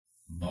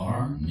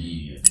Bar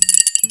Media.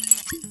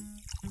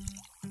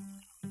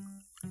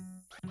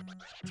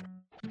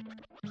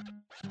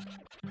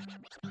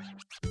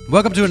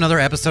 Welcome to another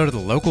episode of the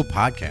Local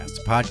Podcast,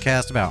 a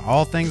podcast about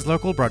all things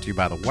local, brought to you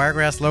by the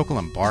Wiregrass Local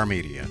and Bar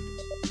Media.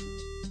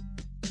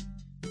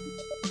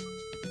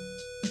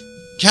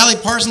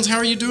 Caleigh Parsons, how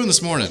are you doing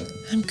this morning?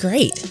 I'm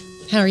great.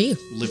 How are you?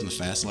 Living the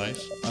fast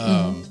life.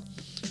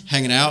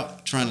 Hanging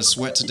out, trying to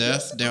sweat to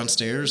death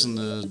downstairs in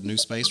the new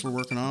space we're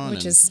working on.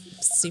 Which is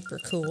super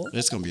cool.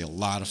 It's going to be a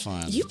lot of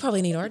fun. You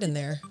probably need art in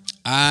there.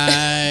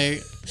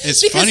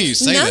 It's funny you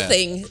say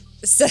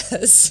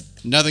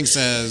Nothing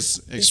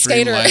says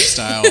extreme Skater.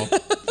 lifestyle,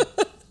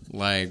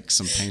 like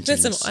some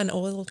paintings. An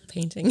oil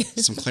painting.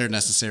 Some Claire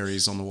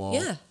Necessaries on the wall.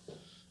 Yeah.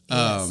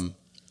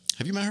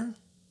 Have you met her?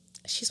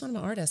 She's one of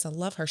my artists. I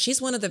love her. She was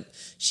one of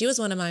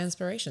my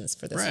inspirations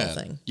for this whole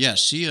thing. Yeah,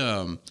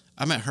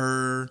 I met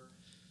her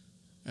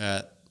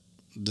at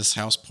this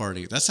house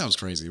party. That sounds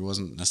crazy. It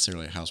wasn't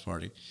necessarily a house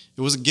party.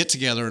 It was a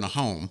get-together in a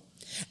home.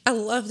 I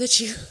love that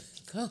you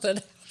called it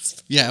a house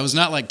party. Yeah, it was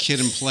not like Kid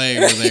and Play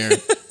were there.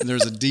 And there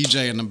was a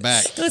DJ in the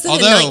back. It was in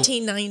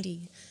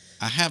 1990.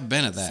 I have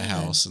been at that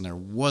house, and there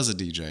was a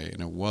DJ,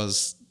 and it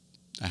was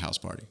a house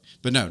party.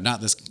 But no,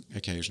 not this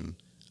occasion.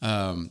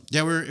 I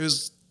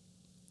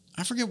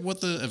forget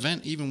what the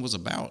event even was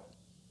about.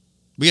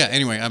 But yeah,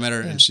 anyway, I met her,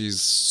 and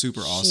she's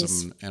super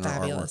awesome, and her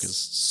artwork is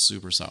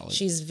super solid.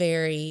 She's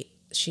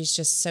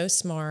just so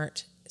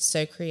smart,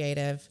 so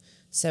creative,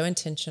 so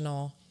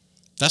intentional.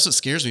 That's what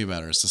scares me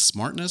about her. It's the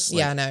smartness.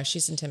 Yeah, I know.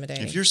 She's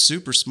intimidating. If you're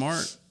super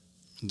smart,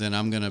 then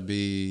I'm going to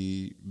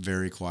be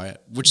very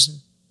quiet, which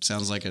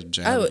sounds like a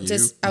jab at you.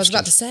 I was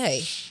about to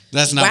say.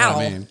 That's not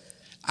what I mean.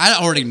 I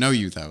already know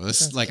you, though.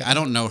 It's like, I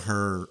don't know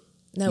her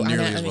nearly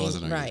as well as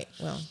I know you. Right,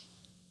 well.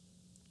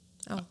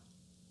 Oh,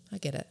 I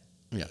get it.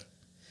 Yeah.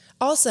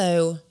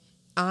 Also,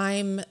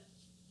 I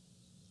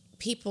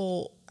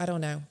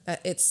don't know. I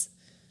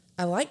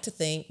like to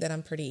think that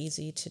I'm pretty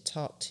easy to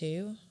talk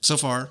to. So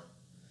far,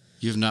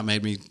 you have not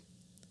made me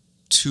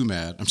too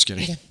mad. I'm just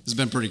kidding. Okay. It's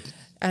been pretty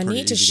I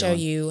need to show going.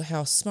 You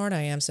how smart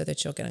I am so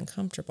that you'll get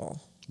uncomfortable.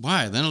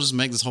 Why? Then it'll just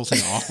make this whole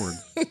thing awkward.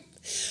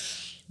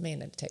 Man,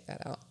 I had to take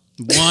that out.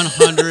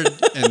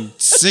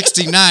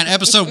 169,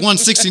 episode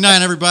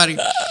 169, everybody.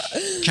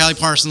 Caleigh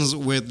Parsons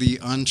with the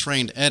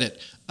Untrained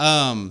edit.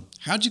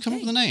 How'd you come up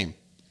with the name?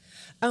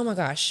 Oh my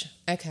gosh.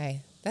 Okay.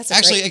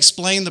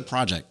 Explain the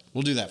project.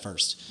 We'll do that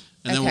first.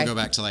 And then we'll go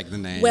back to like the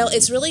name. Well,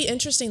 it's really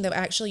interesting though.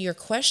 Actually, your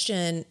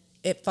question,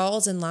 it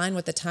falls in line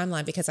with the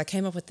timeline because I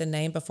came up with the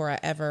name before I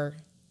ever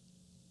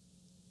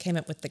came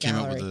up with the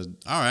gallery.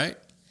 All right.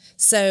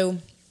 So,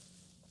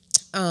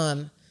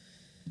 how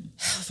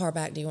far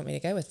back do you want me to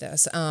go with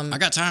this? I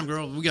got time,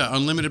 girl. We got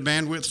unlimited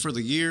bandwidth for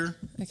the year.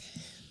 Okay.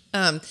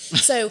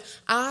 So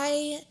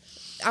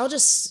I'll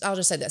just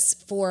say this.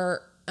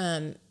 For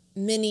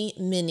many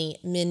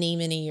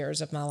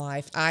years of my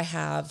life, I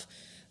have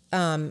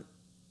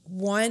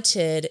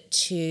wanted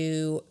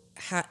to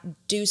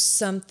do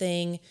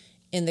something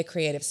in the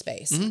creative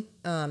space.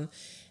 Mm-hmm.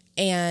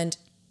 And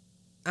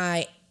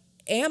I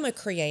am a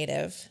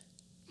creative,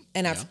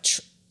 and I've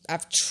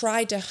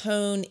tried to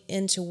hone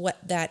into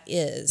what that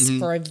is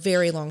for a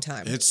very long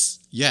time.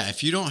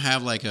 If you don't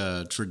have like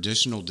a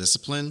traditional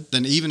discipline,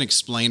 then even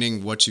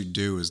explaining what you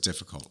do is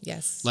difficult.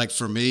 Yes. Like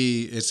for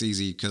me, it's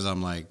easy because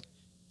I'm like,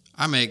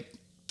 I make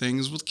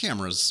things with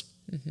cameras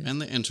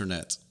and the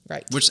internet.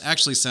 Right. Which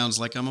actually sounds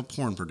like I'm a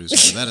porn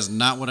producer, but that is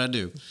not what I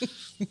do.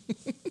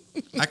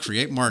 I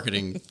create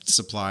marketing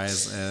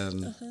supplies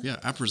and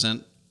I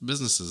present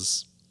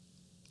businesses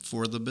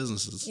for the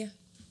businesses. Yeah.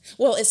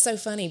 Well, it's so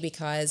funny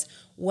because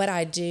what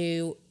I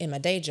do in my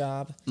day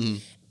job,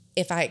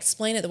 if I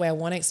explain it the way I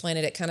want to explain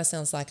it, it kind of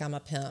sounds like I'm a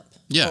pimp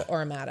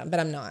or a madam, but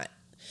I'm not,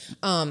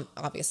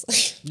 obviously.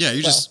 Yeah,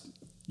 you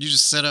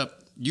just set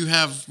up, you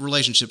have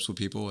relationships with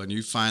people and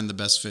you find the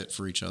best fit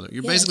for each other.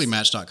 You're basically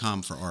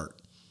Match.com for art.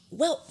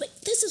 Well, but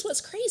this is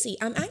what's crazy.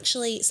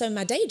 So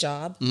my day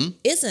job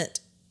isn't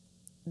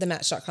the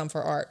Match.com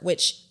for art,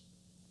 which...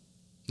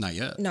 Not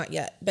yet.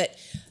 But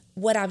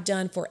what I've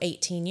done for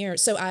 18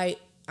 years. So I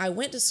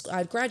went to school,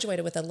 I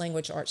graduated with a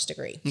language arts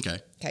degree. Okay.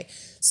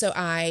 So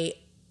I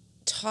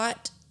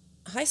taught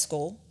high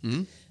school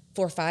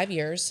for 5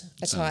 years.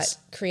 I taught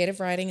creative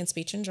writing and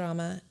speech and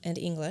drama and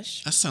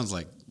English. That sounds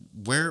like,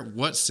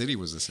 what city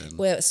was this in?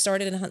 Well, it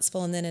started in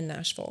Huntsville and then in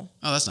Nashville.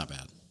 Oh, that's not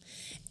bad.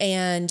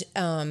 And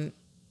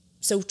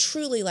so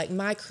truly, like,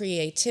 my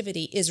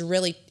creativity is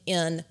really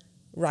in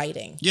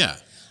writing. Yeah.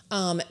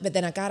 But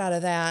then I got out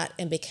of that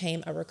and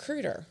became a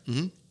recruiter.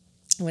 I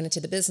went into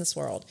the business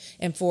world,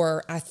 and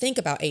for I think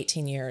about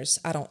 18 years,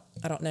 I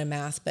don't know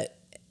math, but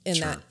in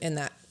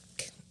that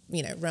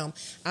realm,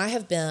 I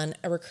have been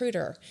a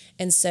recruiter,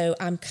 and so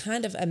I'm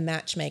kind of a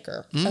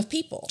matchmaker of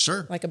people,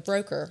 like a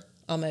broker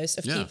almost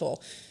of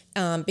people,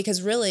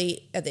 because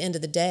really at the end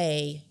of the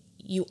day,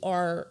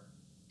 you're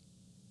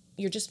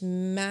just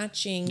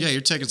matching. Yeah,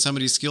 you're taking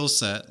somebody's skill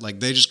set,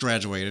 like they just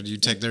graduated. You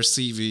take their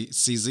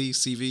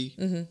CV,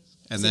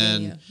 and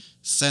then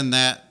send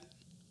that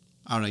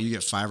I don't know, you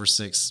get 5 or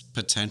 6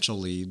 potential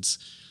leads,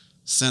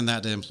 send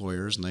that to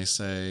employers, and they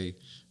say,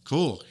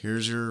 cool,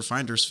 here's your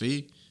finder's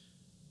fee.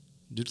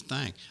 Do the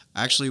thing.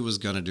 I actually was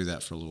going to do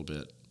that for a little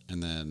bit.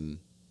 And then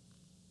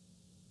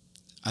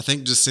I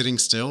think just sitting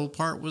still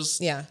part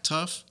was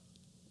tough.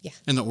 Yeah.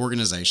 And the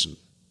organization.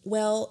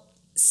 Well,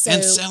 so.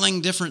 And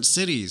selling different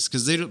cities.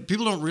 Because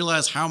people don't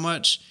realize how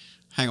much.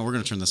 Hang on, we're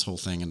going to turn this whole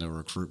thing into a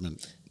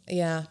recruitment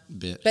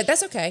bit. But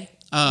that's okay.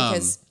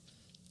 Because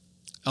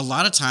a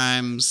lot of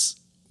times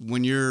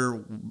when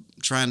you're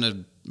trying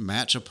to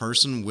match a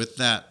person with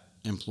that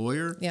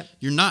employer,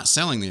 you're not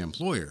selling the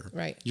employer.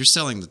 Right. You're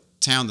selling the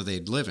town that they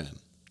live in.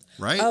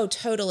 Right? Oh,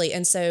 totally.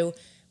 And so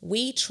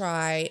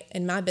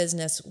in my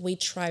business, we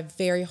try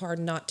very hard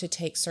not to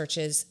take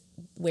searches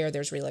where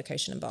there's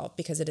relocation involved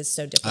because it is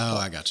so difficult. Oh,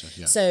 I gotcha.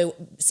 Yeah. So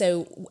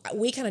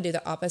we kind of do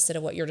the opposite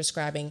of what you're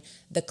describing.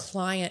 The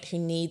client who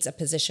needs a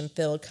position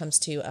filled comes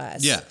to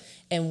us. Yeah.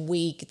 And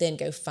we then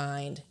go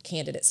find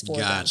candidates for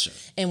them.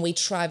 And we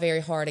try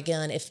very hard.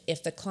 Again,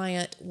 if the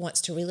client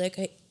wants to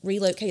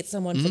relocate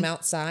someone from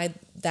outside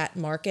that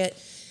market,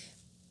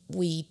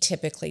 we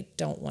typically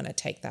don't want to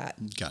take that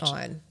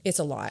on. It's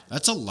a lot.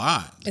 That's a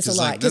lot. It's a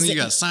lot. Like, then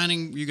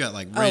you got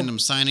like random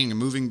signing and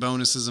moving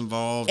bonuses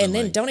involved. And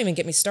then don't even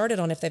get me started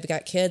on if they've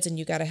got kids and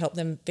you got to help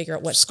them figure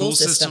out what school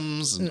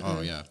systems. And,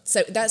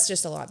 So that's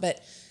just a lot.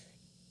 But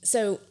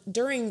so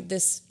during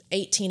this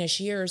 18-ish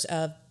years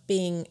of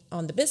being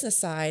on the business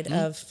side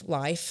of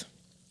life,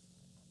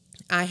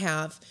 I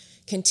have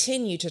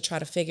continued to try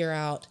to figure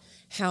out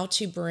how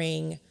to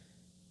bring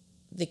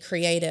the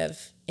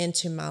creative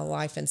into my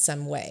life in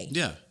some way.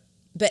 Yeah.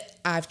 But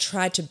I've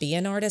tried to be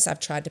an artist. I've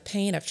tried to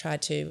paint. I've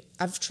tried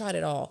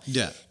it all.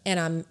 Yeah. And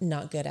I'm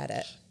not good at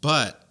it.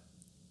 But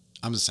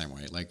I'm the same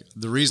way. Like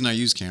the reason I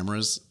use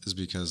cameras is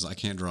because I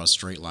can't draw a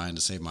straight line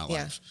to save my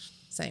life.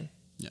 Same.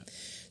 Yeah.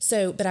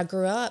 So, but I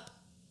grew up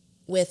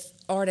with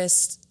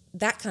artists,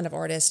 that kind of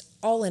artist,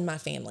 all in my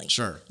family.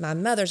 Sure. My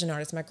mother's an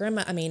artist. My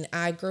grandma,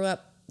 I grew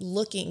up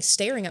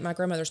staring at my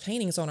grandmother's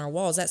paintings on our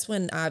walls. That's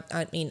when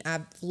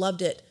I've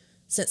loved it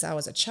since I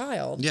was a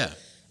child. Yeah.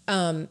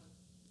 And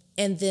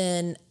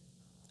then,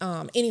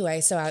 anyway,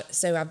 so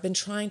I've been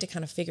trying to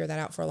kind of figure that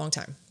out for a long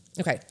time.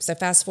 Okay. So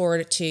fast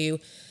forward to,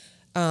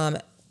 I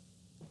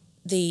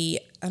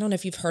don't know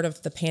if you've heard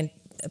of the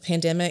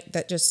pandemic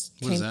that just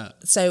came. What is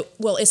that? So,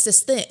 well, it's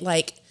this thing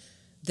like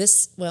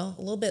this, a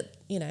little bit,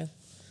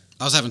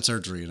 I was having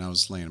surgery and I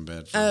was laying in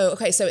bed.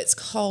 Okay. So it's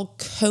called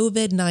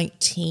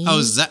COVID-19. Oh,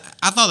 is that?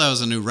 I thought that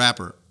was a new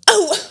rapper.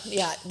 Oh,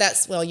 yeah.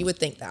 You would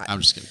think that. I'm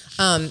just kidding.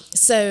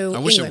 So I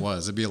wish it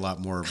was. It'd be a lot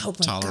more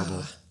tolerable.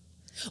 God.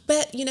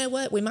 But you know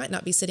what? We might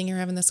not be sitting here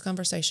having this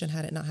conversation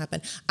had it not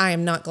happened. I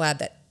am not glad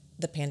that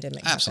the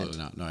pandemic Absolutely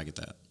happened. not. No, I get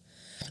that.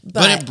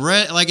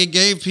 But it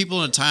gave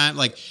people a time.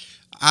 Like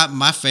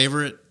my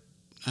favorite.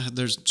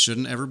 There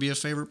shouldn't ever be a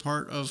favorite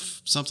part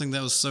of something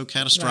that was so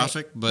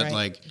catastrophic. Right, but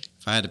like,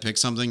 if I had to pick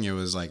something, it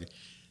was like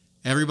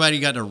everybody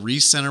got to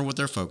recenter what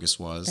their focus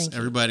was.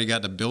 Everybody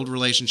got to build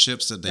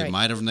relationships that they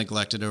might have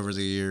neglected over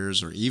the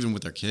years, or even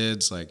with their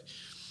kids. Like,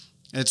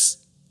 it's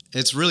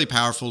really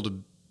powerful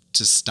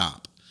to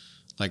stop.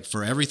 Like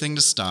for everything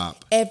to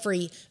stop.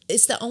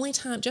 It's the only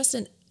time,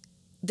 Justin.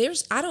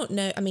 I don't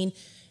know. I mean,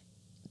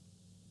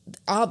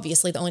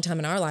 obviously the only time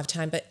in our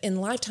lifetime, but in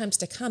lifetimes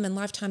to come, in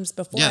lifetimes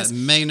before us, it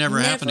may never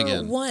happen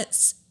again.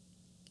 Once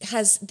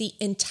has the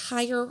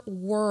entire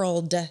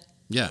world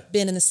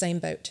been in the same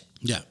boat.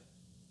 Yeah.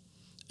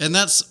 And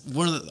that's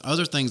one of the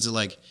other things that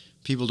like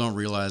people don't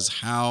realize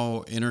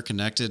how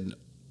interconnected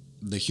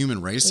the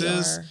human race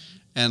is.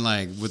 And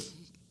like and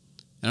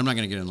I'm not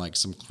going to get in like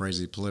some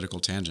crazy political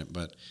tangent,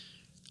 but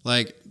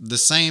like the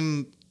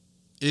same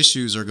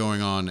issues are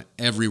going on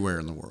everywhere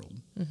in the world.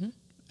 Mm-hmm.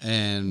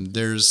 And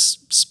there's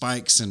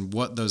spikes in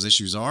what those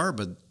issues are,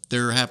 but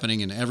they're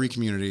happening in every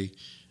community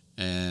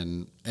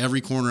and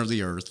every corner of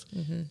the earth.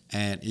 Mm-hmm.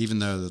 And even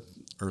though the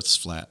earth's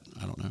flat,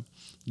 I don't know.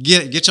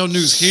 Get your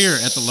news here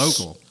at the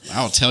local.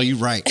 I'll tell you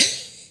right.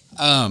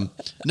 No,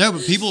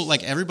 but people,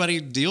 like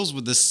everybody deals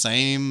with the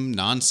same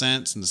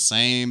nonsense and the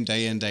same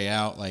day in, day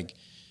out, like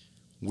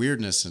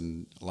weirdness.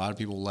 And a lot of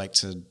people like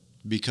to,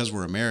 because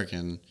we're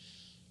American,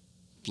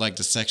 like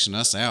to section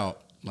us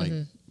out. Like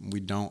we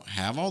don't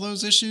have all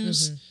those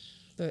issues,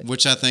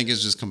 which I think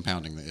is just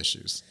compounding the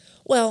issues.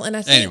 Well, and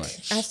I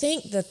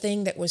think the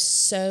thing that was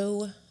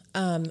so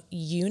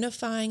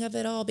unifying of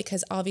it all,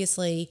 because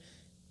obviously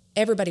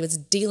everybody was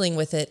dealing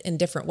with it in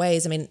different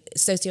ways. I mean,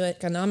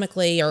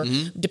 socioeconomically, or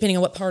depending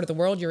on what part of the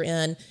world you're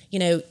in,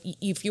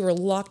 if you were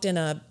locked in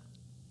a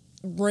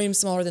room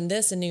smaller than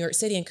this in New York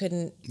City and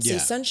couldn't see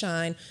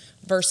sunshine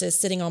versus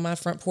sitting on my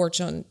front porch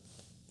on,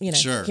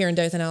 here in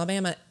Dothan,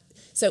 Alabama.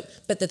 So,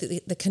 but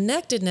the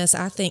connectedness,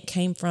 I think,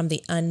 came from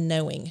the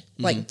unknowing,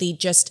 like the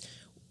just,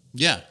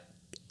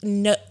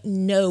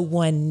 no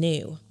one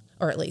knew,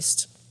 or at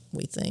least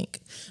we think.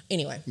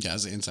 Anyway. Yeah,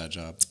 it's an inside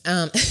job.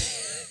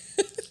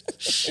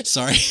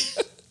 Sorry.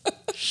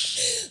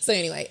 So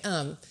anyway,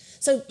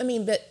 so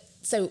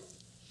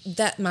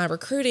that my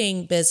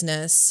recruiting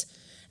business,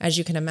 as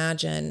you can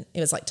imagine,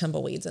 it was like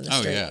tumbleweeds in the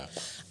street. Oh,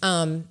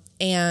 yeah.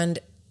 And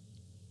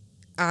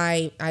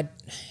I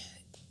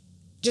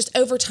just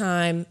over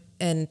time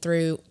and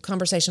through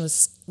conversation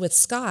with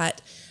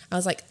Scott, I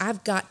was like,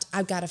 I've got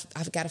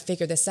to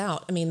figure this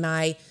out. I mean,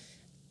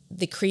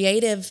 the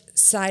creative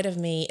side of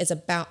me is I'm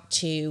about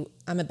to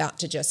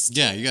just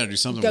you got to do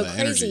something go with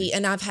that crazy. energy.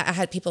 And I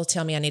had people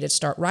tell me I needed to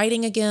start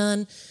writing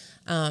again,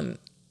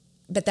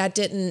 but that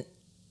didn't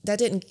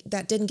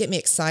get me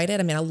excited.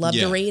 I mean, I love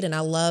to read, and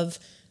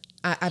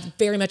I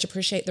very much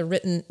appreciate the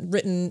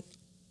written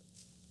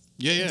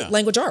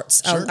language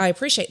arts. Sure. I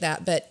appreciate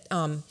that, but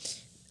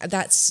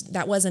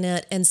that wasn't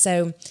it. And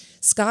so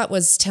Scott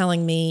was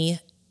telling me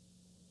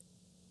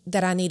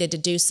that I needed to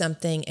do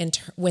something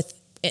with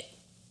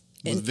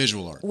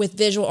visual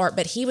art,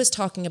 but he was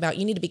talking about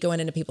you need to be going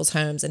into people's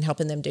homes and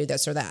helping them do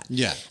this or that.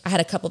 Yeah. I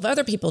had a couple of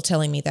other people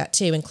telling me that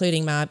too,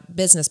 including my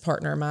business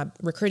partner, my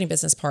recruiting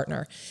business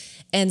partner.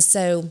 And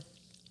so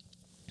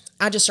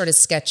I just started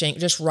sketching,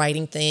 just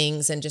writing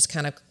things and just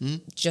kind of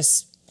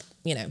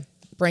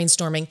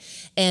brainstorming.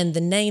 And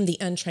the name, The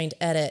Untrained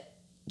Edit,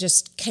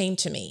 just came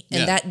to me.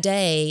 And that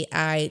day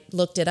I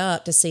looked it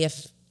up to see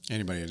if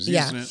anybody was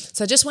using it.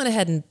 So I just went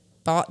ahead and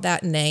bought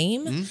that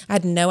name. I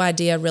had no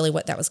idea really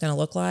what that was going to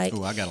look like.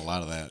 Oh, I got a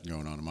lot of that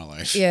going on in my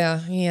life.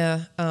 Yeah.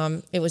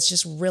 It was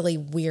just really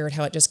weird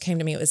how it just came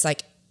to me. It was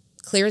like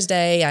clear as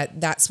day.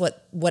 That's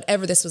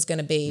whatever this was going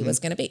to be was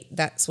going to be.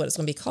 That's what it's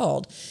going to be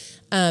called.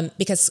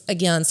 Because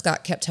again,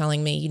 Scott kept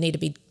telling me you need to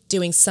be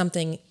doing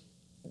something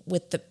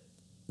with the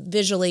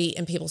visually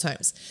in people's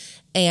homes.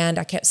 And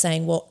I kept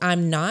saying, well,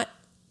 I'm not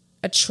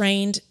a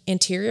trained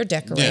interior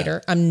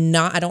decorator.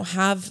 Yeah. I don't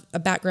have a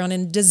background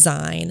in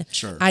design.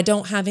 Sure. I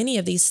don't have any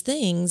of these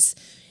things.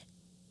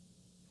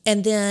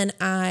 And then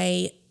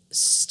I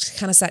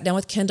kind of sat down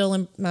with Kendall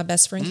and my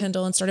best friend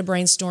Kendall and started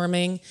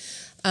brainstorming.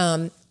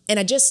 And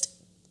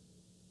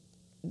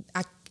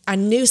I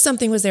knew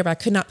something was there, but I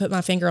could not put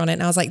my finger on it.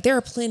 And I was like, there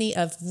are plenty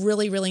of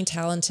really, really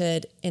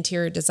talented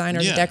interior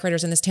designers and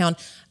decorators in this town.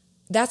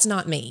 That's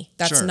not me.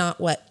 That's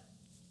not what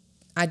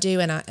I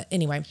do. And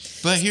anyway.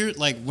 But here,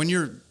 like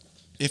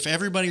if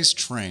everybody's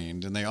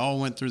trained and they all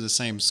went through the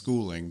same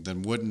schooling,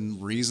 then wouldn't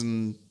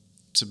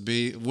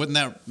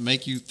that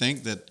make you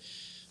think that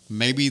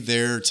maybe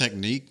their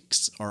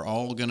techniques are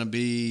all going to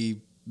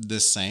be the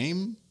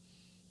same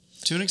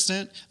to an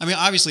extent? I mean,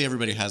 obviously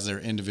everybody has their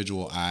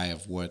individual eye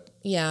of what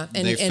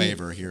they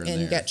favor here and there.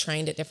 And get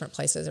trained at different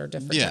places or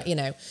different,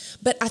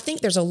 But I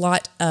think there's a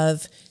lot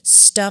of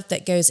stuff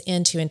that goes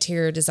into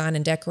interior design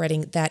and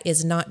decorating that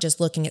is not just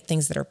looking at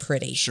things that are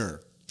pretty. Sure.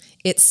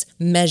 It's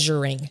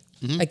measuring,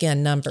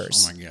 again,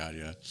 numbers. Oh my God,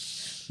 yeah.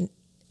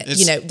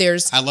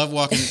 There's... I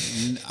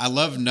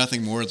love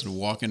nothing more than to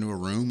walk into a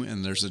room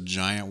and there's a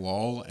giant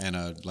wall and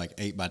a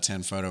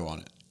 8x10 photo on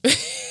it.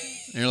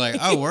 And you're like,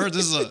 oh, word,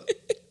 this is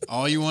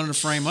all you wanted to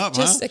frame up,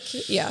 just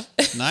huh?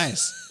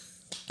 Nice.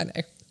 I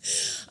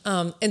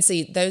know. And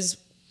see, those,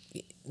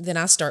 then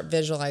I start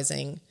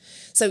visualizing.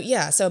 So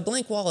a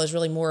blank wall is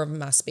really more of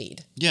my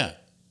speed. Yeah.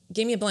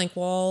 Give me a blank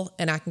wall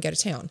and I can go to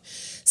town.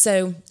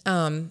 So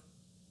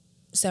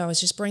I was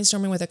just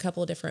brainstorming with a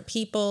couple of different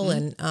people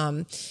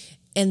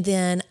and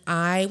then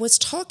I was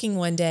talking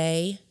one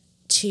day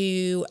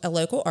to a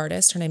local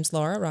artist. Her name's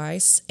Laura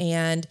Rice,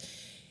 and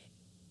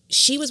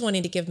she was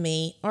wanting to give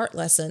me art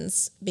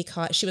lessons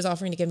because she was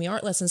offering to give me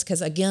art lessons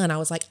because, again, I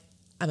was like,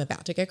 I'm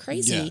about to go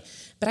crazy,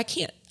 but I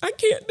can't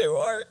do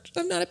art.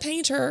 I'm not a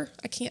painter.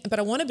 I can't, but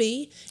I want to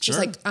be. She's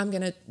like,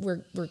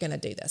 we're going to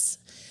do this.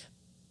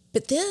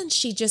 But then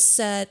she just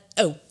said,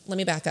 oh, let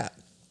me back up.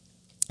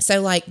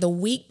 So the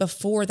week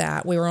before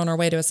that, we were on our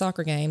way to a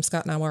soccer game,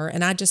 Scott and I were,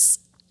 and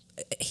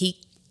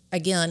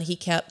he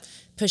kept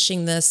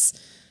pushing this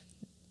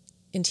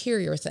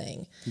interior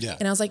thing. Yeah.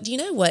 And I was like, do you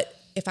know what?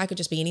 If I could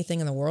just be anything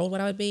in the world,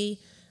 what I would be?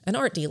 An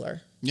art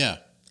dealer. Yeah.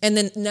 And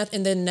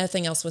then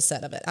nothing else was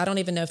said of it. I don't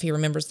even know if he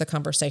remembers the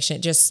conversation. It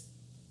just,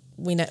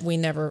 we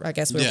never, I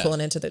guess we were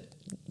pulling into the,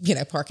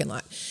 parking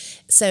lot.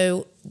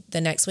 So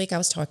the next week I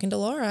was talking to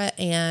Laura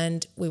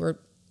and we were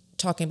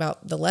talking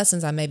about the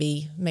lessons I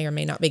may or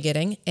may not be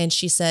getting. And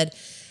she said,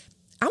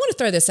 I want to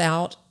throw this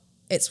out.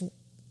 It's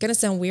going to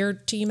sound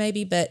weird to you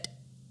maybe, but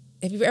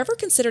have you ever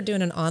considered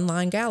doing an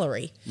online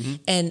gallery? Mm-hmm.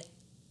 And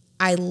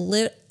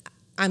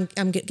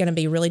I'm going to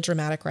be really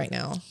dramatic right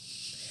now.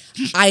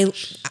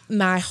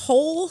 My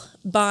whole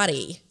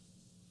body,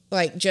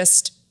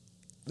 just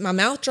my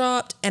mouth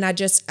dropped, and I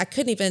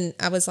couldn't even.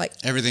 I was like,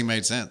 everything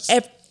made sense.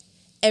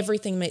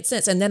 Everything made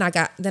sense, and then I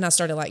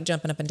started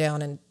jumping up and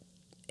down, and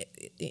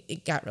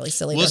it got really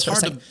silly. Well,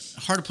 it's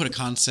hard to put a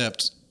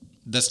concept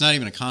that's not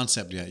even a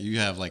concept yet. You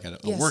have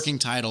a working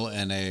title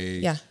and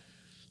a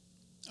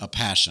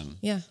passion.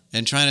 Yeah,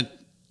 and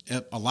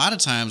a lot of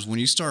times when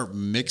you start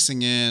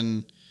mixing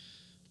in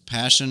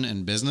passion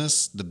and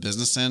business, the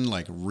business end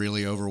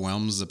really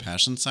overwhelms the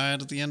passion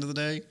side at the end of the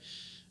day.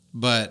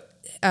 But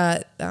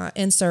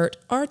insert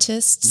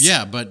artists.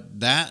 Yeah, but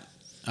that's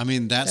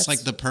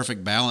the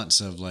perfect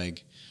balance of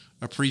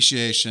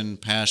appreciation,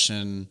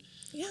 passion.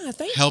 Yeah, I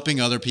think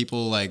helping other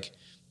people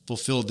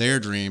fulfill their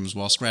dreams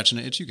while scratching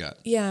an itch you got.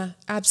 Yeah,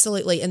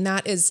 absolutely. And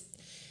that is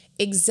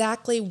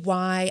exactly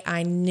why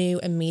I knew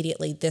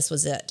immediately this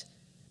was it.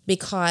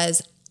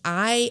 Because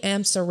I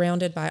am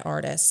surrounded by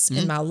artists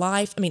in my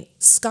life. I mean,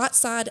 Scott's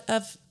side,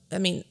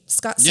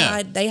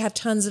 they have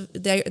tons of,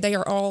 they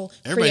are all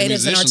Everybody's creatives and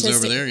musicians artistic.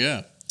 over there,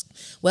 yeah.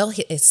 Well,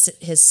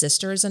 his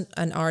sister is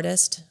an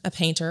artist, a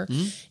painter.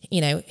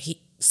 You know,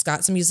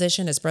 Scott's a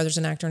musician. His brother's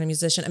an actor and a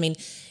musician. I mean,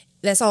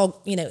 that's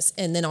all, you know.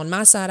 And then on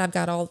my side, I've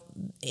got all,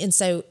 and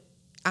so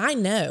I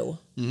know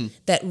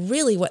that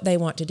really what they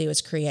want to do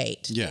is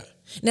create. Yeah.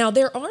 Now,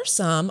 there are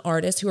some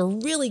artists who are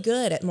really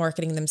good at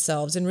marketing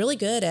themselves and really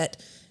good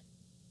at,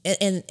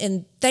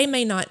 and they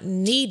may not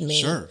need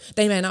me. Sure.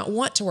 They may not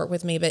want to work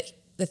with me, but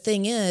the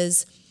thing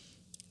is,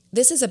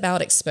 this is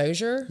about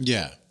exposure.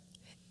 Yeah.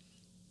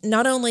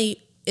 Not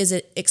only is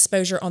it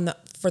exposure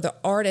for the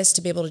artist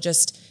to be able to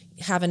just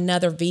have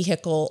another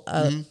vehicle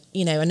of,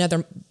 you know,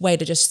 another way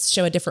to just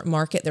show a different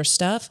market their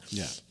stuff.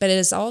 Yeah. But it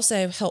is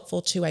also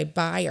helpful to a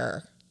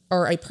buyer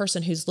or a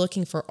person who's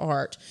looking for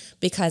art,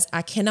 because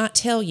I cannot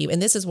tell you,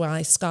 and this is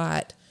why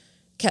Scott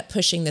kept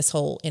pushing this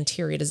whole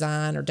interior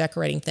design or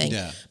decorating thing,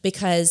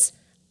 because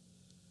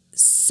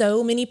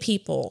so many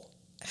people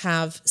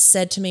have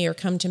said to me or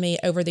come to me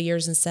over the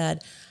years and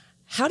said,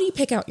 how do you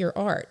pick out your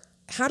art?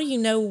 How do you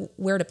know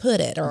where to put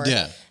it? Or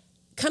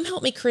come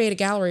help me create a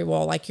gallery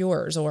wall like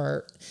yours.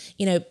 Or,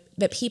 you know,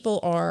 but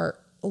a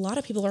lot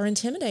of people are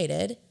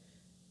intimidated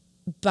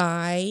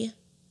by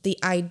the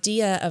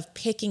idea of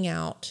picking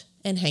out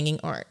and hanging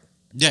art.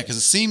 Yeah, because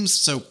it seems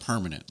so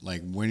permanent.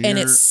 Like when you're... And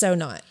it's so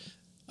not.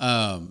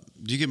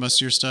 Do you get most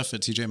of your stuff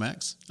at TJ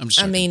Maxx? I'm just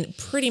joking. I mean,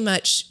 pretty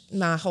much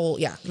my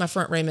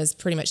front room is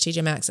pretty much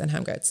TJ Maxx and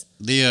Home Goods.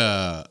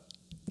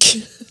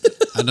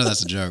 I know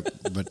that's a joke,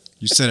 but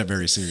you said it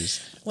very serious.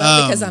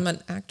 Well, because I'm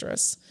an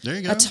actress. There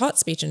you go. I taught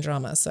speech and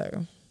drama,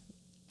 so.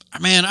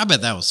 Man, I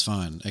bet that was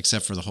fun,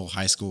 except for the whole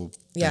high school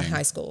thing. Yeah,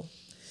 high school.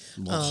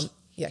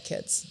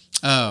 Kids.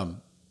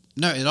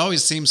 No, it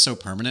always seems so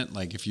permanent.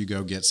 Like if you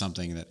go get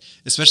something that,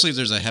 especially if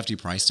there's a hefty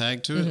price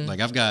tag to it. Like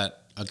I've got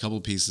a couple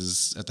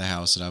pieces at the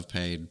house that I've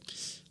paid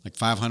like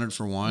 $500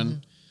 for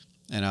one,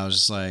 and I was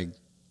just like,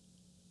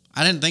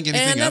 I didn't think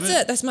anything of it. And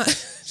that's it. That's my.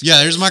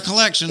 Yeah, there's my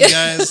collection,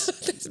 guys.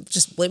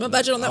 Just leave my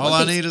budget on that. All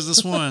I need is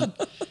this one.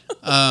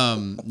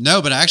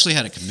 No, but I actually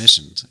had it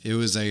commissioned. It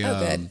was a.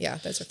 Good. Yeah,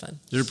 those are fun.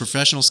 They're a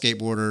professional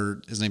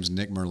skateboarder. His name's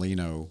Nick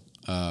Merlino.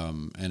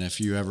 And if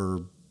you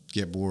ever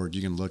get bored,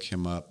 you can look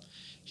him up.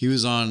 He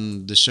was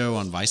on the show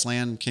on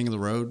Viceland, King of the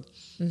Road,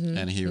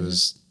 and he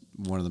was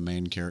one of the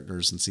main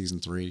characters in season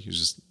 3. He was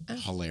just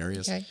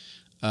hilarious. Okay.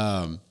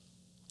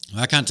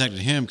 I contacted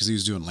him because he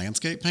was doing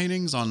landscape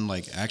paintings on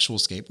like actual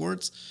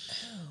skateboards.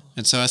 Oh.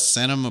 And so I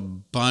sent him a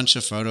bunch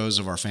of photos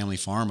of our family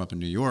farm up in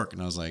New York.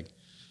 And I was like,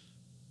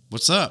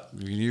 what's up?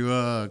 Can you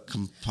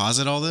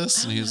composite all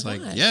this? And he was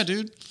like, yeah,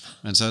 dude.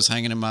 And so I was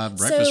hanging in my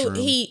breakfast room.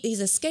 So he's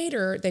a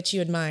skater that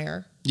you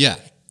admire. Yeah.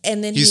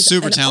 And then he's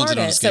super an talented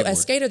artist. on a skateboard. So a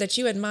skater that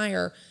you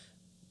admire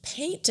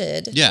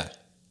painted. Yeah.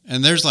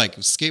 And there's like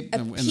in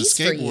the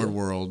skateboard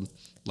world,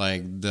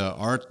 like the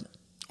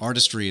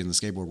artistry in the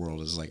skateboard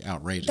world is like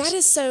outrageous. That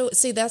is so.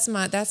 See, that's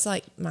my. That's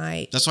why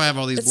I have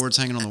all these boards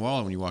hanging on the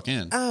wall when you walk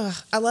in.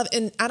 I love it.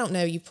 And I don't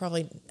know. You've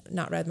probably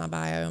not read my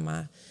bio on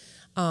my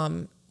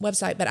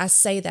website, but I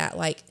say that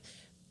like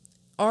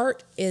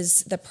art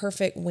is the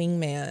perfect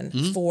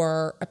wingman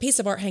for a piece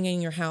of art hanging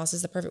in your house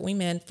is the perfect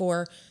wingman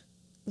for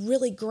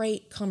really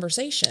great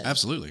conversation.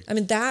 Absolutely. I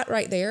mean that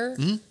right there,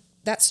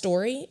 that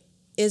story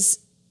is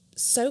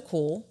so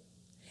cool,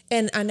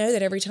 and I know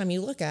that every time you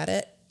look at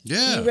it.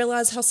 Yeah. You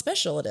realize how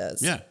special it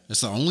is. Yeah.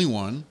 It's the only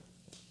one.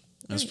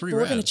 That's pretty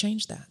rad. We're going to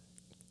change that.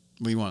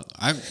 What do you want?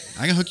 I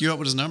can hook you up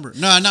with his number.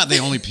 No, not the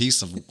only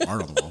piece of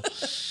art on the wall.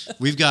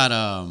 We've got,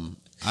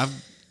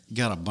 I've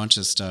got a bunch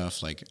of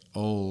stuff like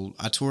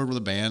I toured with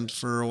a band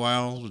for a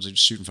while, was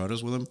just shooting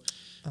photos with them.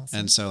 Awesome.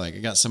 And so like I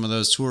got some of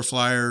those tour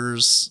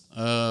flyers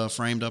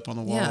framed up on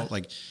the wall. Yeah.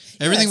 Like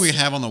everything we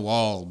have on the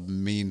wall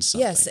means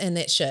something. Yes, and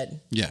it should.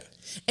 Yeah.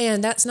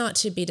 And that's not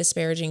to be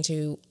disparaging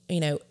to,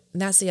 and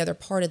that's the other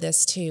part of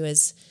this too,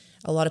 is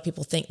a lot of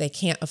people think they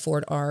can't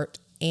afford art,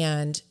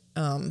 and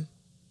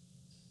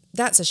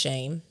that's a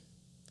shame.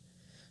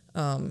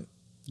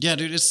 Yeah,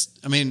 dude,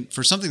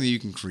 for something that you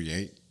can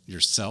create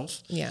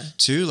yourself. Yeah.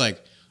 Too,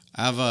 like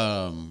I've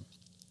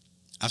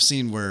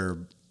seen where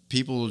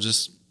people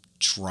just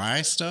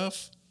try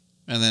stuff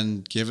and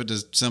then give it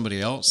to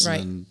somebody else,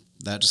 right. And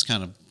that just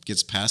kind of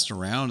gets passed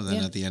around, and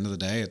then at the end of the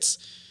day, it's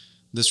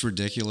this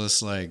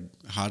ridiculous like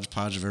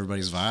hodgepodge of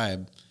everybody's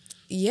vibe.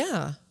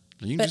 Yeah.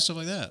 You can do stuff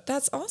like that.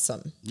 That's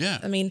awesome. Yeah.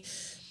 I mean,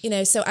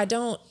 so I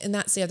don't, and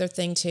that's the other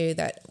thing too,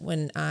 that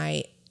when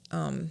I,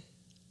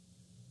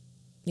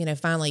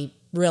 finally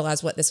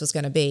realized what this was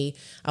going to be,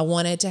 I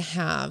wanted to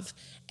have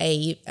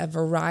a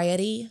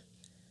variety,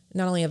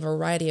 not only a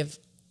variety of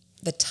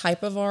the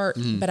type of art,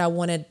 but I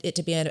wanted it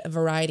to be a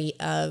variety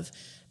of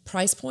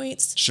price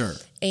points. Sure.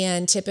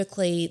 And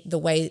typically the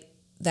way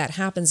that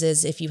happens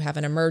is if you have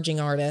an emerging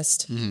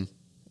artist,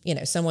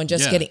 someone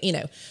just getting,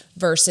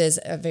 versus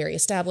a very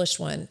established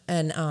one.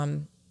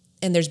 And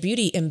there's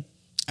beauty in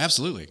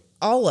absolutely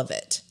all of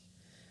it.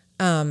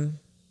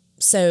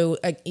 So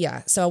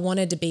I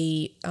wanted to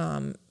be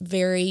I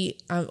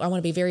want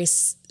to be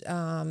very,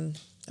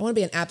 I want to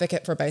be an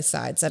advocate for both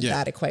sides of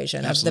that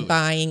equation, absolutely. Of the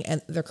buying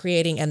and the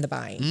creating and the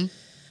buying.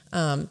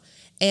 Mm-hmm.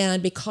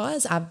 And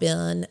because I've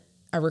been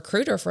a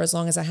recruiter for as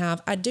long as I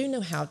have, I do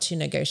know how to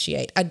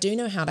negotiate. I do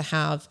know how to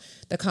have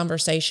the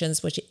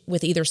conversations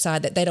with either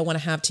side that they don't want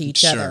to have to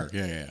each other.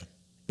 Sure, yeah.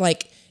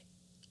 Like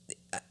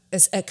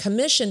a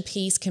commission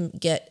piece can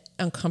get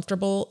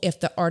uncomfortable if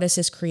the artist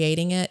is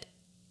creating it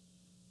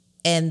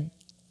and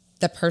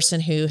the person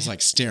who is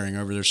like staring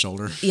over their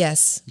shoulder.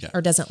 Yes. Yeah.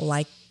 Or doesn't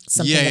like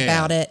something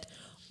about it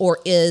or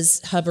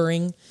is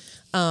hovering.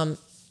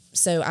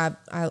 So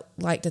I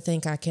like to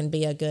think I can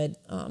be a good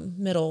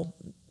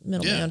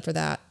middleman for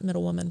that,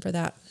 middle woman for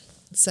that.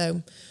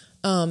 So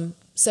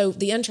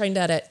the Untrained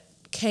edit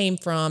came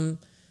from,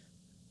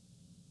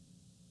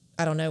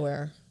 I don't know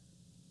where.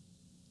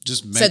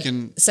 Just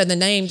making. So the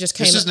name just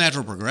came. It's just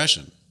natural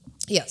progression.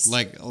 Yes.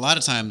 Like a lot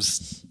of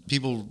times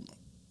people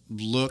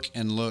look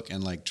and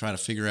like try to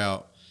figure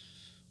out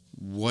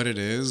what it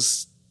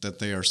is that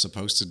they are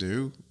supposed to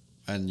do.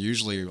 And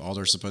usually all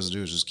they're supposed to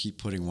do is just keep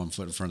putting one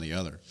foot in front of the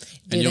other.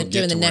 Doing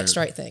the next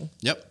right thing.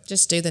 Yep.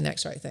 Just do the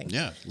next right thing.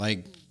 Yeah.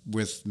 Like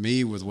with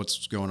me, with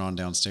what's going on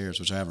downstairs,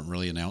 which I haven't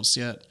really announced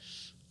yet.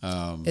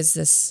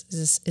 Is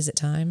it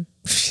time?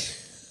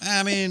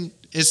 I mean,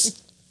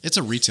 it's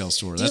a retail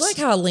store. Do you like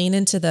how I lean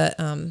into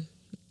the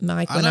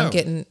mic when I'm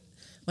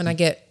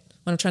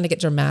trying to get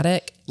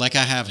dramatic? Like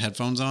I have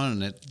headphones on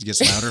and it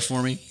gets louder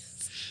for me.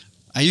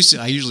 I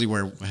usually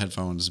wear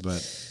headphones,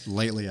 but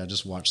lately I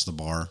just watch the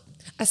bar.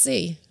 I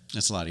see.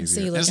 It's a lot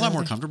easier. And it's a lot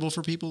more comfortable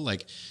for people.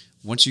 Like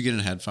once you get in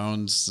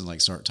headphones and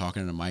like start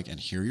talking in a mic and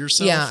hear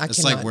yourself,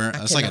 it's like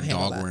a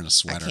dog wearing a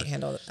sweater. I can't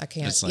handle it. I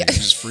can't. It's like you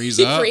just freeze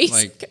up,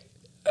 like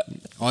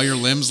all your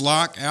limbs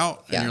lock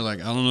out, and you're like,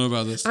 I don't know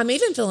about this. I'm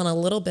even feeling a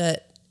little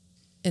bit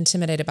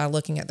intimidated by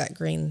looking at that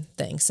green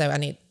thing. So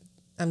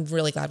I'm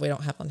really glad we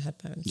don't have on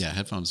headphones. Yeah,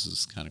 headphones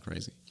is kind of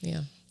crazy.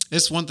 Yeah,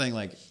 it's one thing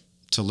like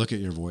to look at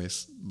your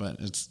voice, but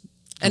it's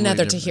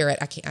another to hear it.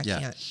 I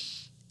can't.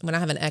 When I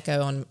have an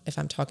echo on, if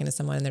I'm talking to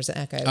someone and there's an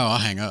echo. Oh, I'll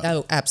hang up.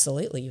 Oh,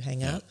 absolutely. You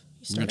hang up.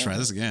 I'm going to try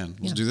this again.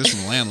 Let's do this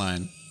from the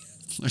landline.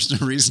 There's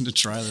no reason to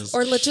try this.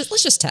 Or let's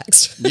just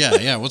text.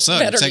 Yeah. What's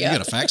up? You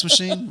got a fax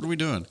machine? What are we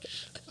doing?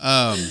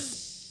 How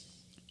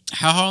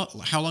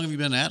long have you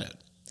been at it?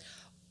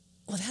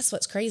 Well, that's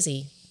what's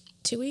crazy.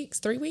 2 weeks,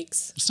 3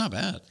 weeks. It's not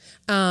bad.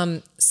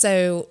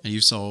 So. And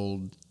you've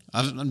sold.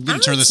 I'm going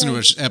to turn this into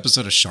an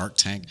episode of Shark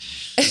Tank.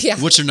 Yeah.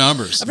 What's your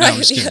numbers? Right. No, I'm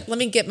just kidding.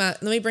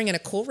 Let me bring in a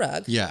cool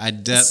rug. Yeah,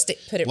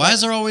 Why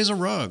is there always a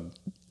rug?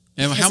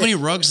 And how many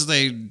rugs do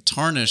they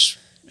tarnish?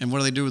 And what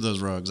do they do with those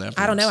rugs afterwards?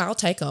 I don't know. I'll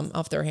take them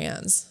off their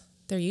hands.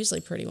 They're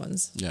usually pretty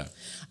ones. Yeah.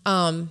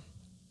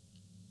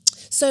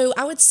 So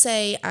I would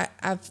say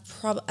I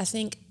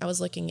think I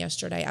was looking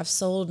yesterday. I've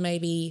sold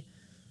maybe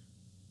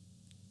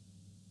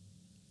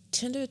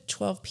 10 to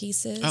 12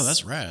 pieces. Oh,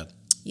 that's rad.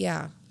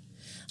 Yeah.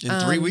 In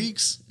 3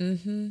 weeks?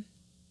 Mm-hmm.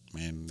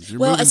 Man, you're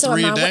moving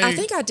 3 a day. I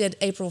think I did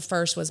April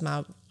 1st was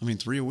my...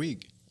 3 a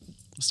week.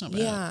 That's not bad.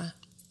 Yeah.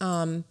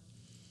 And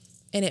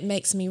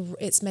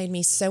it's made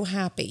me so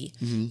happy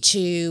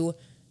to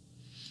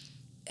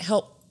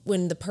help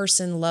when the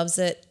person loves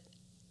it.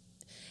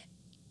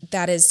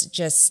 That is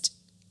just...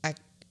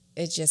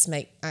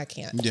 I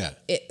can't. Yeah.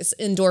 It's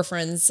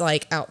endorphins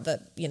like out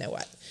the, you know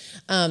what.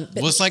 But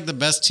it's like the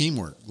best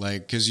teamwork,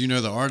 like, because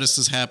the artist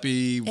is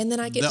happy, and then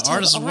I get the to tell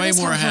artist the is way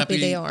more how happy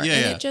they are,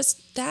 Yeah, and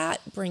that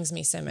brings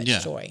me so much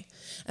joy.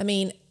 I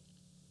mean,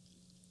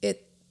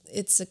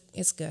 it's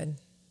good.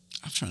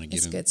 I'm trying to get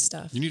it's in. Good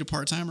stuff. You need a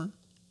part timer?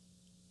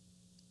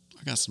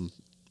 I got some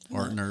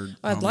art nerd.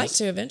 I'd like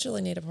to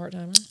eventually need a part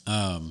timer.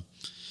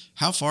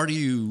 How far do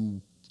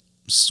you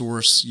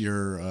source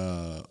your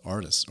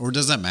artists, or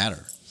does that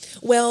matter?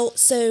 Well,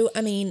 so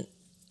I mean,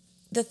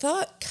 the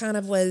thought kind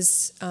of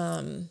was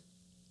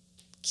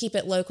keep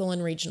it local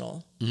and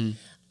regional.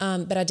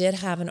 Mm-hmm. But I did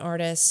have an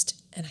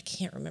artist, and I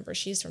can't remember.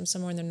 She's from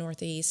somewhere in the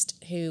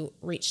Northeast who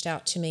reached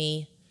out to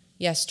me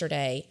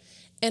yesterday.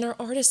 And her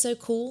art is so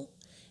cool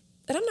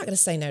that I'm not going to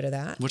say no to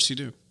that. What's she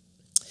do?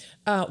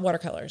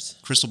 Watercolors.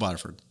 Crystal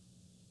Botiford.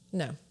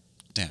 No.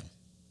 Damn.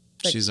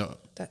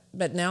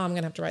 But now I'm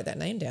going to have to write that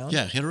name down.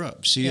 Yeah, hit her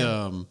up. She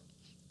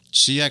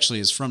actually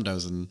is from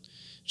Dothan.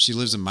 She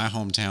lives in my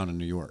hometown in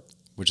New York,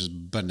 which is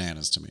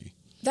bananas to me.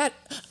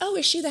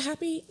 Is she the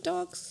Happy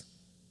Dogs?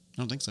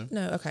 I don't think so.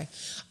 No, okay.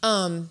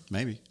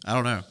 Maybe. I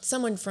don't know.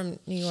 Someone from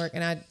New York,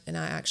 and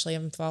I actually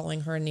am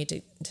following her and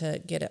need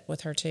to get it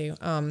with her too.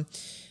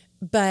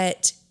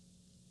 But,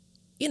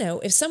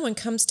 if someone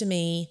comes to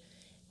me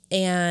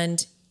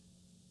and,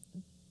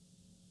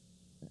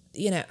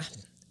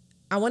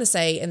 I want to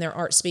say, and their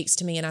art speaks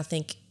to me, and I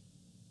think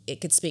it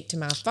could speak to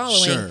my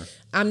following, sure.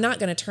 I'm not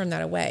going to turn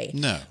that away.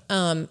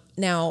 No.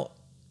 Now,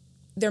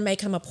 there may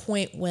come a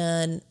point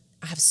when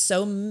I have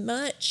so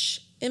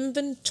much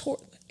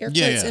inventory. air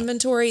quotes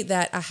inventory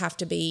that I have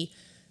to be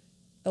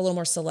a little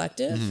more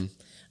selective.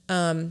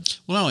 Well,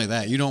 not only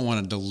that, you don't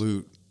want to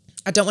dilute.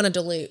 I don't want to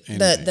dilute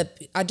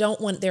I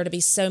don't want there to be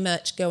so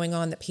much going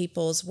on that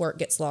people's work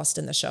gets lost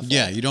in the shuffle.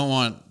 Yeah, you don't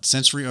want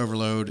sensory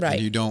overload,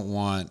 and you don't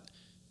want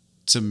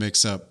to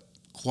mix up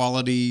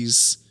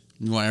qualities.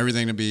 You want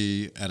everything to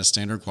be at a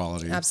standard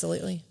quality.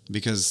 Absolutely.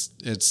 Because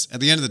it's at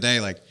the end of the day,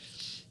 like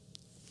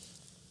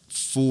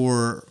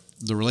for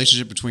the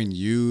relationship between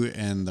you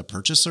and the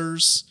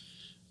purchasers,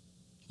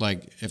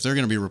 like if they're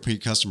going to be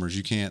repeat customers,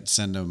 you can't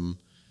send them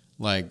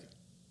like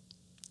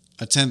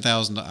a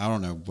 $10,000. I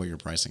don't know what your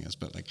pricing is,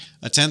 but like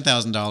a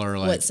 $10,000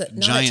 like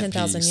not giant at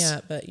 10,000 piece.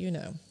 yet, but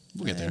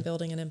We'll get there.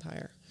 Building an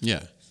empire.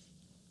 Yeah,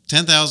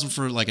 10,000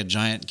 for like a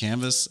giant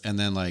canvas, and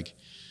then like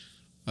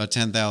a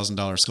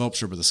 $10,000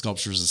 sculpture, but the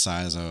sculpture is the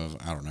size of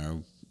I don't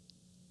know,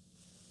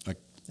 like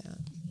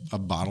a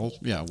bottle,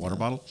 a water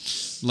bottle.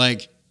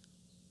 Like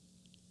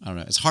I don't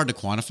know. It's hard to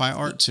quantify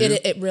art too.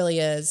 It really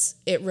is.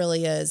 It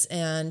really is,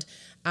 and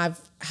I've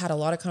had a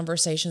lot of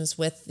conversations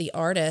with the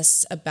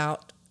artists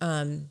about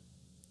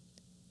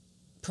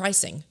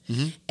pricing,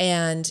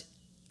 and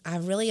I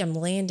really am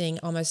landing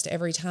almost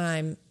every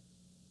time,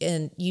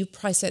 and you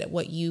price it at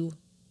what you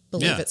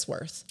believe it's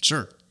worth.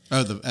 Sure.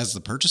 Oh, as the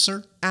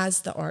purchaser?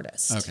 As the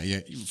artist. Okay, yeah,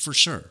 for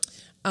sure.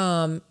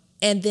 And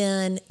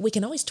then we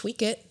can always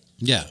tweak it.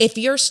 Yeah. If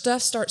your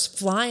stuff starts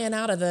flying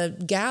out of the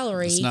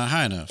gallery, it's not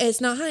high enough. It's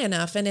not high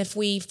enough, and if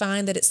we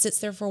find that it sits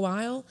there for a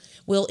while,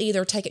 we'll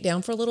either take it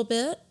down for a little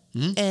bit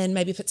and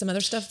maybe put some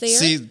other stuff there.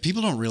 See,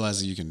 people don't realize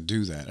that you can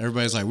do that.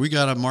 Everybody's like, we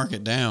got to mark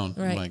it down.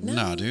 Right. I'm like,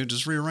 no, dude,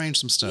 just rearrange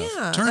some stuff.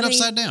 Yeah, Turn it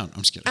upside down.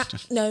 I'm just kidding.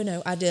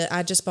 No, I did.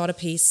 I just bought a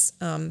piece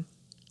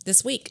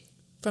this week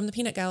from the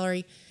Peanut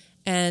Gallery,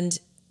 and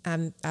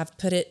I've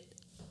put it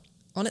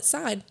on its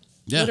side,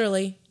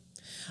 literally.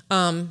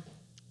 And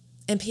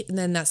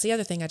then that's the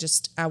other thing.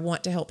 I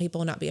want to help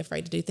people not be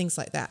afraid to do things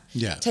like that.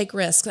 Yeah. Take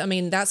risks. I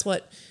mean, that's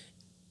what,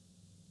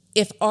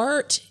 if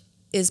art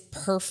is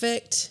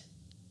perfect,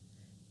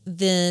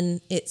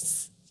 then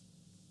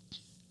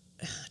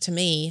to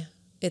me,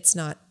 it's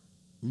not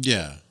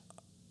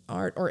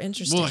art or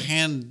interesting. Well,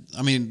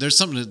 there's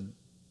something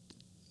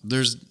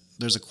there's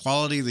a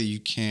quality that you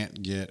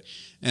can't get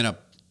and a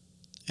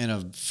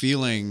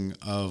feeling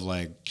of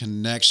like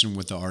connection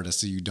with the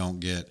artist that you don't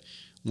get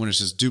when it's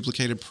just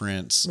duplicated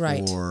prints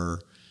or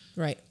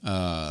like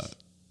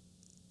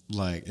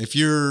if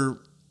you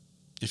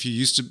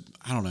used to,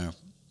 I don't know.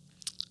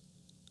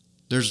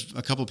 There's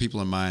a couple people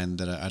in mind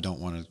that I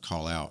don't want to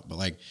call out, but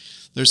like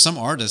there's some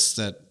artists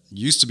that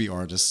used to be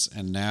artists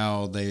and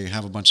now they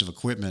have a bunch of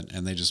equipment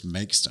and they just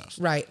make stuff.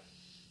 Right.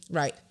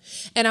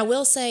 And I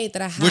will say that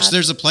I have, which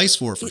there's a place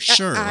for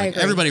sure. I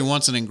agree. Everybody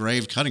wants an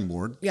engraved cutting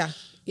board. Yeah.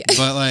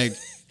 But like,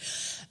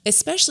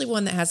 especially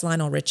one that has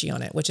Lionel Richie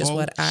on it, which is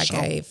what I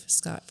gave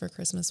Scott for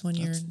Christmas one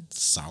year.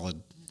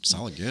 Solid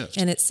gift.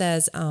 And it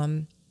says,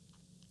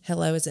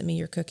 hello, is it me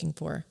you're cooking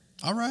for?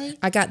 All right.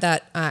 I got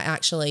that. I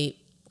actually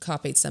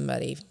copied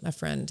somebody, a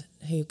friend,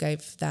 who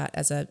gave that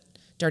as a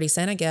Dirty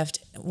Santa gift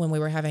when we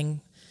were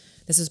having,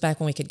 this was back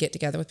when we could get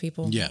together with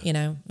people,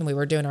 and we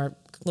were doing our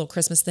little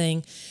Christmas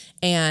thing.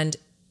 And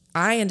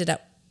I ended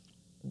up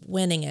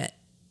winning it.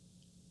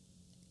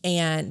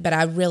 But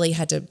I really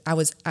had to,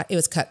 it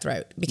was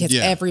cutthroat because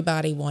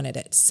everybody wanted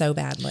it so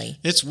badly.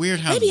 It's weird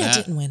how maybe I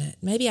didn't win it.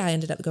 Maybe I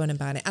ended up going and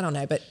buying it. I don't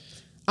know, but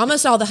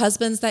almost all the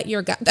husbands that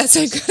year got that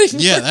same cutting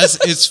board. Yeah,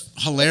 it's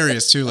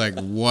hilarious too. Like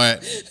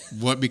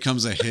what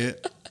becomes a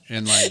hit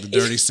in like the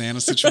Dirty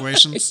Santa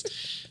situations.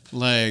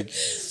 Like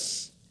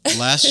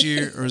last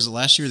year, or was it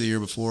last year or the year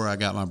before, I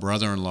got my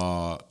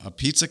brother-in-law a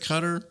pizza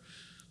cutter,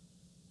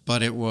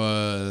 but it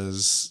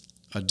was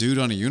a dude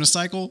on a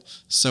unicycle.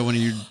 So when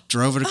you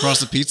drove it across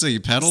the pizza, you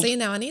pedaled. See,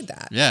 now I need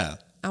that. Yeah.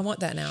 I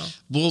want that now.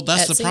 Well,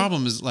 that's Etsy. The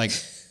problem is like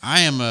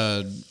I am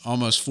a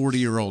almost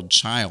 40-year-old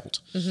child.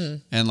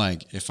 And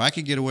like if I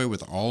could get away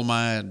with all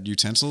my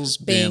utensils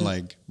being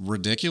like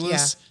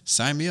ridiculous,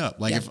 sign me up.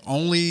 Like if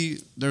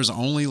there's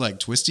only like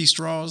twisty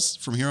straws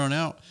from here on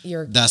out,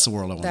 that's the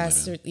world I want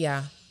to live in.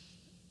 Yeah.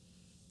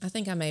 I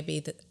think I may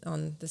be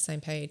on the same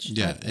page.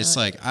 Yeah. It's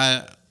like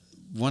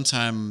one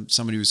time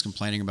somebody was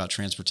complaining about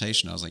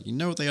transportation. I was like, you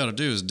know what they ought to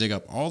do is dig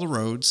up all the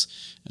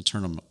roads and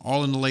turn them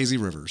all into lazy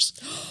rivers.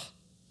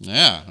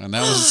 Yeah. And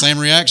that was the same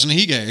reaction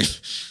he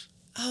gave.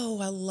 Oh,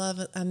 I love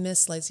it. I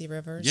miss lazy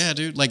rivers. Yeah,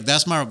 dude. Like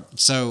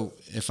so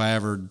if I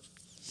ever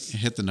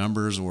hit the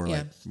numbers or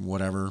like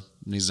whatever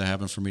needs to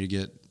happen for me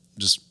to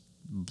just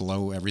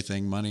blow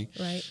everything money.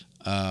 Right.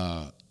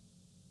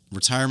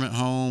 Retirement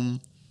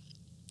home,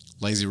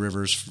 lazy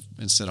rivers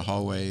instead of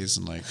hallways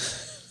and like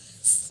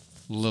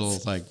little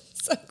like,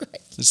 so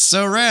great. It's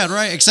so rad,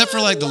 right? Except for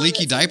like the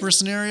leaky diaper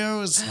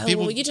scenario.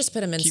 Well, you just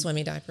put them in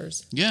swimmy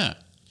diapers. Yeah.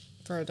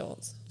 For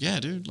adults. Yeah,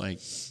 dude. Like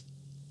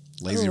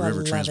lazy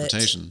river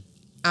transportation.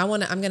 I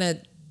want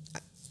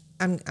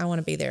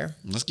to be there.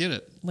 Let's get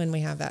it. When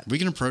we have that. We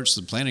can approach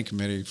the planning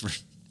committee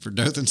for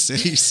Dothan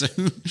City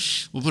soon.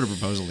 We'll put a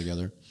proposal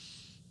together.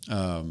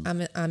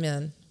 I'm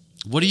in.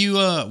 What do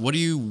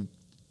you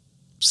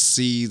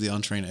see the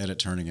Untrained Edit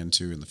turning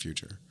into in the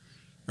future?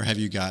 Or have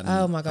you gotten?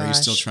 Oh my gosh! Are you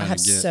still trying I have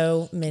to get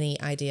so many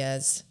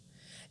ideas.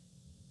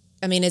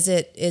 I mean, is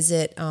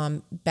it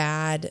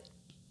bad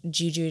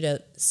juju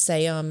to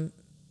say them?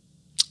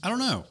 I don't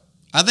know.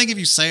 I think if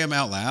you say them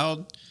out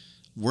loud,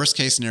 worst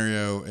case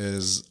scenario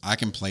is I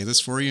can play this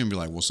for you and be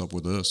like, "What's up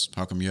with this?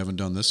 How come you haven't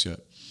done this yet?"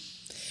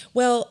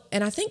 Well,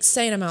 and I think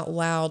saying them out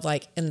loud,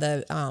 like in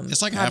the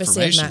it's like privacy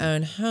affirmation. of my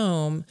own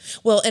home.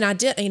 Well, and I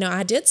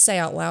did say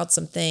out loud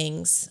some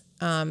things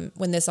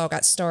when this all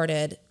got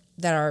started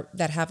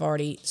that have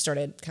already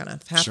started kind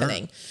of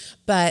happening. Sure.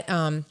 But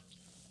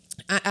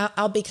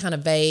I'll be kind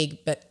of vague,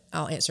 but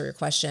I'll answer your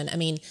question. I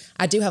mean,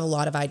 I do have a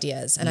lot of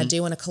ideas, and I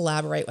do want to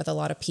collaborate with a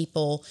lot of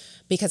people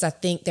because I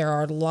think there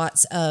are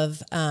lots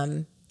of,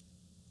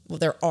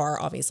 there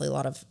are obviously a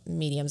lot of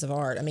mediums of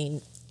art. I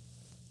mean,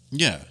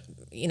 yeah,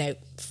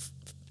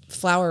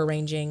 flower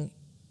arranging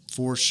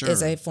for sure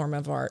is a form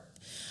of art,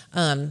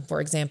 for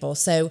example.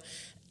 So,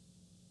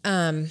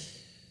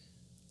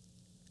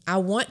 I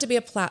want to be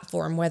a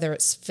platform, whether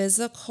it's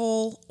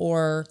physical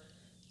or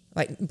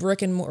like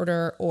brick and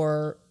mortar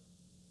or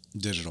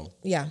digital.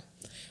 Yeah.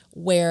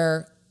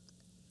 Where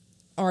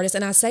artists,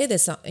 and I say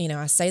this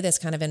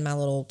kind of in my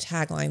little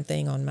tagline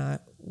thing on my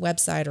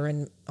website or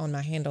on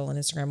my handle on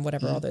Instagram,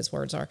 whatever all those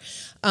words are,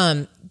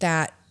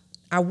 that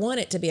I want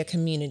it to be a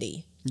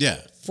community.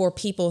 Yeah. For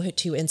people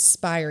to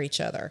inspire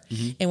each other.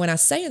 And when I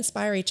say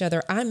inspire each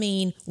other, I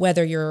mean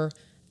whether you're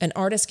an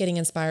artist getting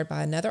inspired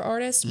by another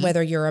artist,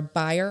 whether you're a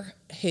buyer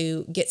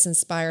who gets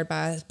inspired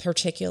by a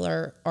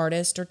particular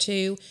artist or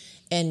two,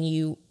 and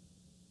you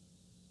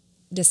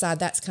decide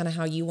that's kind of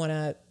how you want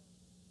to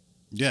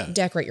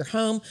decorate your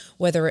home,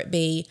 whether it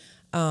be,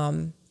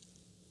 have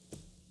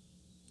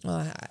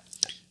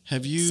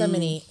you so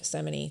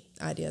many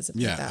ideas of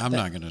that. I'm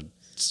not going to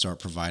start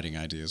providing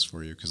ideas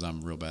for you because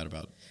I'm real bad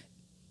about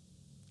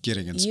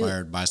getting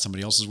inspired by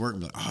somebody else's work and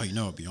be like, oh,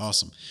 it'd be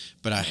awesome.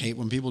 But I hate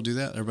when people do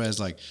that. Everybody's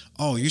like,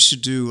 oh, you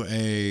should do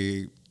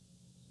an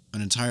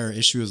entire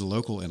issue of the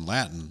Local in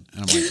Latin.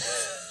 And I'm like,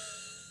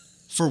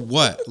 for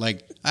what?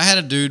 Like, I had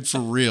a dude for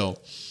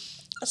real.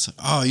 So,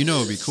 oh,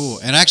 it'd be cool.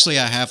 And actually,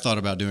 I have thought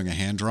about doing a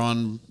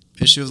hand-drawn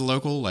issue of the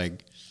Local,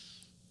 like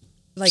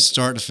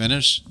start to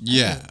finish.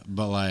 Yeah,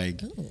 but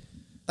like... Ooh.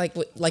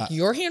 Like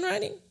your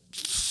handwriting?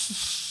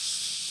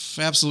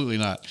 Absolutely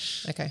not.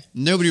 Okay.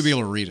 Nobody would be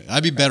able to read it.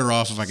 I'd be better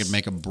off if I could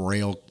make a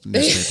Braille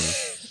newspaper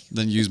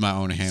than use my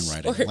own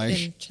handwriting.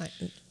 Or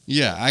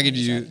yeah, I could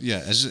use.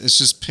 Yeah, it's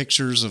just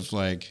pictures of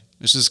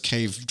it's just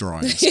cave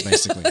drawings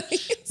basically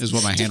is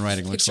what my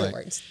handwriting looks like.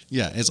 Words.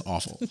 Yeah, it's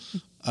awful.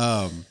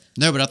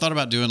 No, but I thought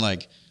about doing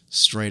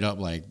straight up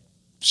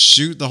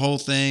shoot the whole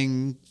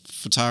thing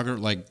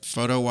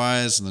photo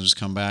wise, and then just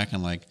come back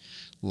and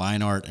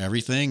line art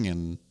everything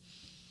and.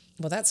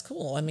 Well, that's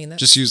cool. I mean,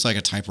 just use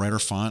a typewriter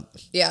font.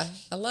 Yeah,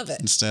 I love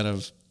it. Instead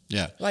of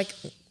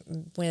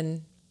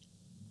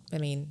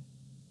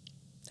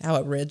how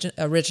it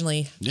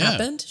originally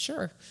happened.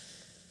 Sure.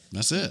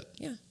 That's it.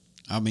 Yeah.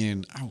 I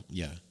mean,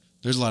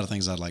 there's a lot of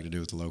things I'd like to do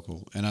with the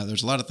Local, and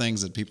there's a lot of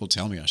things that people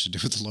tell me I should do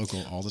with the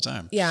Local all the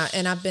time. Yeah,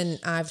 and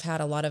I've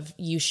had a lot of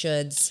you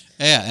shoulds.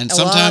 Yeah, and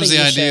sometimes the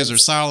ideas are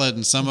solid,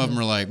 and some of them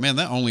are like, man,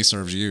 that only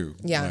serves you.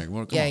 Yeah.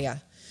 Yeah.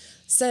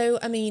 So,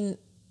 I mean,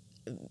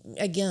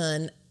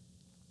 again,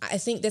 I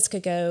think this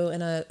could go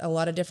in a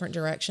lot of different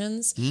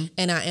directions,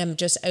 and I am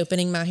just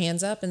opening my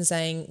hands up and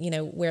saying,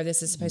 where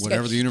this is supposed to go.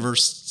 Whatever the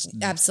universe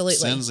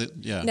sends it,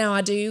 yeah. Now,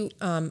 I do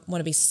want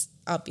to be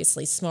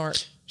obviously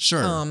smart.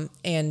 Sure.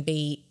 And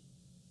be...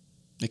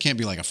 It can't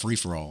be like a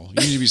free-for-all.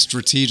 You need to be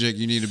strategic.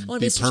 You need to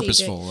be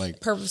purposeful.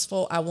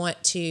 Purposeful. I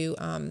want to...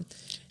 and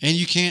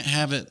you can't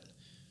have it...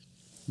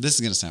 This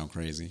is going to sound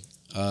crazy.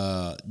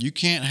 You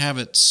can't have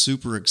it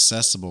super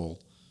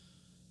accessible.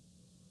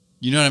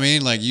 You know what I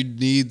mean? You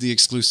need the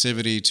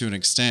exclusivity to an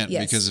extent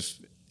because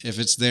if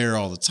it's there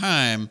all the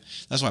time,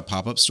 that's why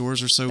pop-up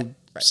stores are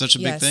such a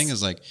big thing.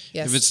 Is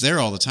if it's there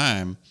all the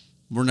time,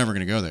 we're never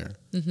going to go there.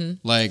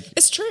 Mm-hmm.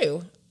 It's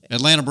true.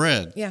 Atlanta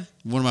Bread. Yeah.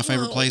 One of my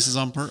favorite places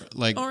in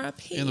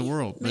the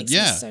world. But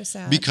yeah, so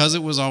sad. Because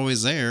it was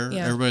always there,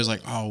 everybody's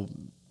like, oh,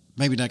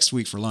 maybe next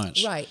week for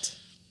lunch. Right.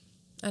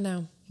 I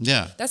know.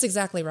 Yeah. That's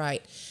exactly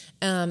right.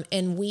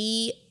 And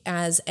we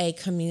as a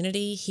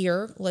community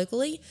here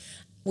locally,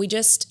 we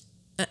just...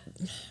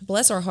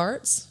 bless our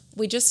hearts.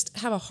 We just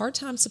have a hard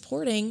time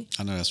supporting.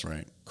 I know that's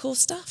right. Cool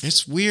stuff.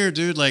 It's weird,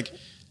 dude.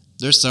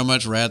 There's so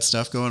much rad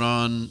stuff going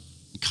on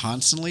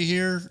constantly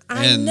here.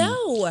 I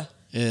know.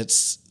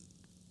 It's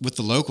with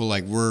the Local.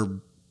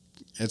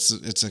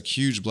 It's a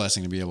huge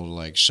blessing to be able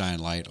to shine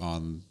light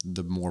on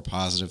the more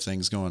positive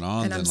things going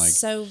on. And I'm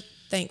so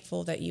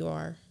thankful that you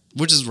are.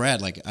 Which is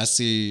rad. I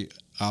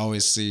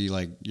always see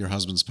your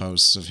husband's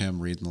posts of him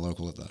reading the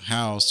Local at the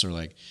house, or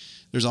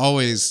there's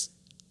always.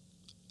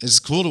 It's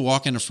cool to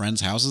walk into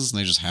friends' houses and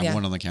they just have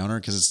one on the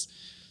counter because it's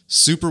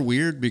super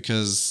weird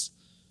because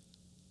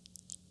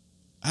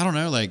I don't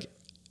know,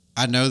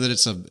 I know that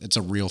it's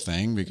a real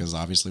thing because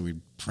obviously we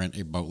print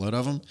a boatload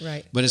of them.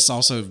 Right. But it's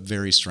also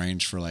very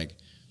strange for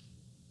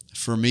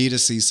for me to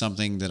see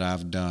something that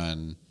I've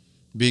done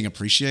being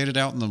appreciated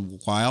out in the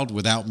wild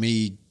without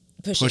me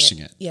pushing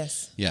it.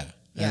 Yes. Yeah.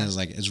 Yeah. And it's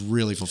like, it's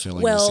really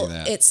fulfilling Well, to see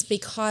that. it's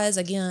because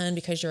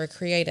you're a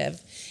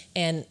creative,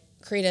 and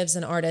creatives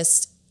and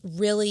artists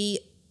really,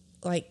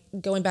 like,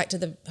 going back to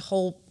the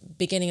whole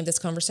beginning of this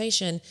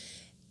conversation,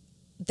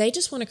 they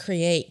just want to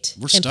create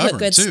and put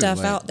good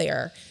stuff out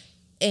there.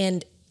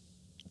 And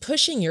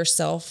pushing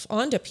yourself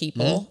onto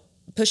people,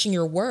 pushing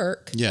your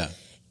work,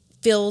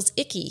 feels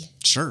icky.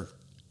 Sure.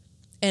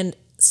 And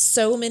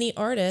so many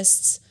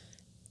artists,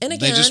 and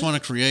again, they just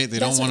want to create. They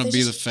don't want to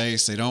be the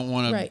face. They don't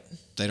want to. Right.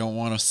 They don't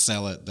want to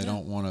sell it. They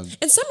don't want to.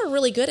 And some are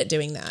really good at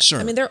doing that. Sure.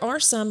 I mean, there are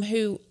some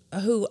who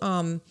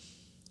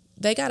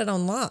they got it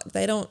on lock.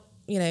 They don't,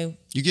 You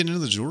getting into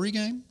the jewelry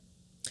game?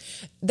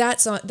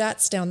 That's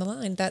down the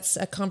line. That's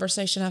a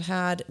conversation I've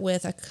had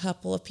with a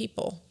couple of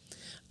people.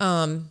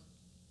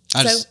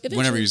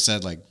 Whenever you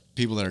said like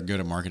people that are good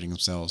at marketing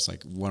themselves,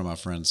 like one of my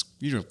friends,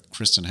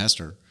 Kristen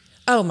Hester.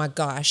 Oh my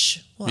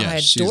gosh! Well, I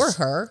adore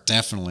her.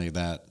 Definitely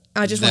that.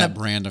 I just that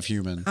brand of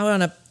human. I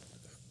want to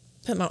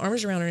put my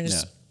arms around her and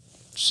just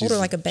hold her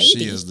like a baby.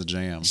 She is the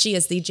jam. She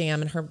is the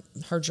jam, and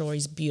her jewelry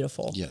is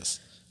beautiful. Yes,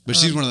 but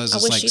she's one of those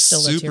that's like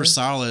super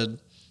solid.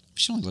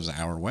 She only lives an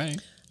hour away.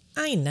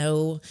 I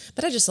know,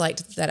 but I just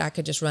liked that I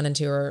could just run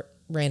into her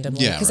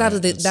randomly. Yeah, because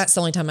that's the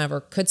only time I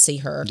ever could see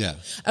her. Yeah.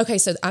 Okay,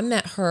 so I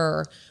met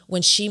her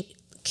when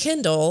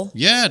Kendall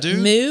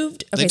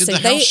moved. Okay, they did the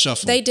house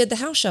shuffle. They did the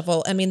house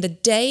shuffle. I mean, the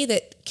day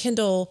that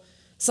Kendall,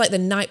 it's like the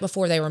night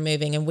before they were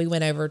moving, and we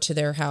went over to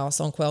their house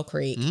on Quail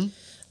Creek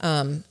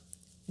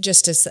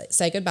just to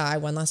say goodbye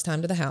one last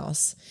time to the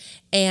house.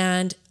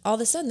 And all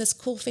of a sudden, this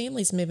cool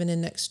family's moving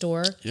in next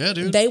door. Yeah,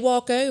 dude. They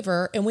walk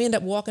over, and we end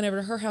up walking over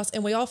to her house,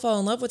 and we all fall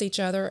in love with each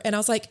other. And I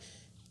was like,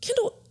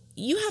 Kendall,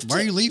 you have to.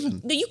 Why are you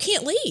leaving? No, you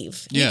can't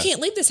leave. Yeah. You can't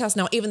leave this house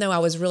now, even though I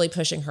was really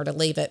pushing her to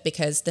leave it,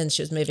 because then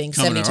she was moving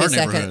 72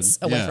 seconds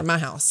away from my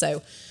house.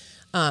 So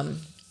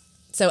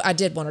I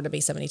did want her to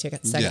be 72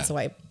 seconds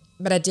away.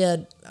 But I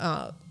did,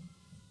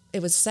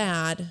 it was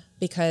sad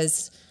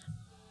because,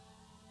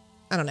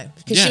 I don't know,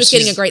 because she was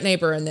getting a great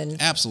neighbor, and then.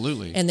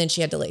 Absolutely. And then she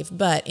had to leave.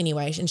 But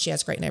anyway, and she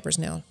has great neighbors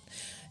now.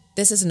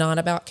 This is not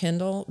about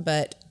Kendall,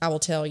 but I will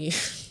tell you.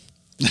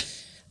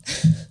 This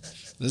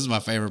is my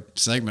favorite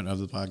segment of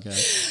the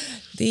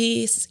podcast.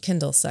 The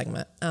Kendall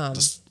segment.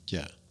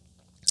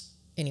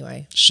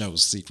 Anyway.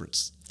 Shows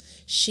secrets.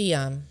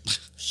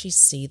 She's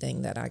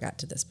seething that I got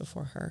to this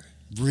before her.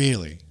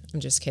 Really? I'm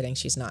just kidding.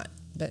 She's not.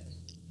 But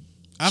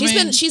she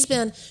and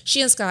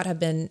Scott have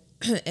been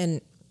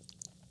and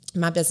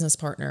my business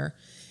partner.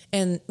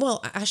 And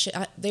well,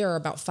 there are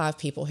about 5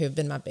 people who have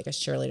been my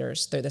biggest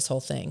cheerleaders through this whole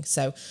thing.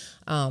 So,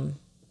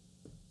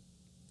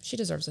 she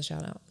deserves a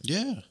shout out.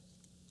 Yeah.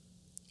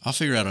 I'll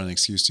figure out an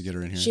excuse to get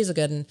her in here. She's a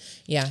good one.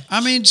 Yeah.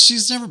 I mean,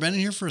 she's never been in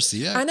here for a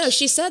CX. I know.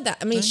 She said that.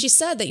 I mean, she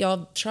said that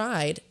y'all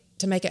tried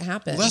to make it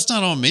happen. Well, that's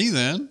not on me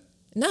then.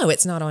 No,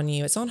 it's not on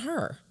you. It's on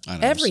her. I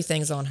know.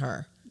 Everything's on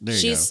her. There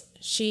you go.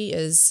 She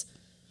is.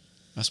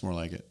 That's more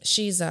like it.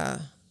 She's, I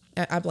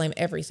blame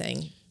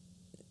everything.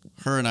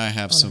 Her and I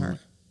have some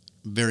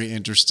very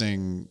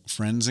interesting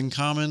friends in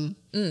common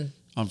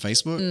on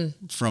Facebook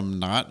from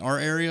not our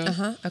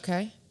area.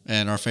 Okay.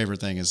 And our favorite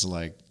thing is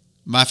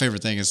my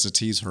favorite thing is to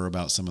tease her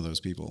about some of those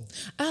people.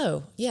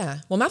 Oh, yeah.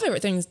 Well, my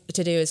favorite thing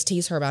to do is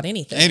tease her about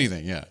anything.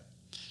 Anything, yeah.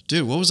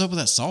 Dude, what was up with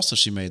that salsa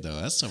she made, though?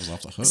 That stuff was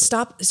off the hook.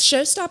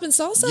 Showstopping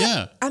salsa?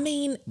 Yeah. I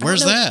mean,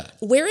 where's that?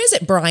 Where is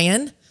it,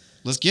 Brian?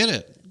 Let's get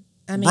it.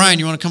 Brian,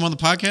 you want to come on the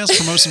podcast,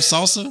 promote some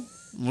salsa?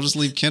 We'll just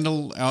leave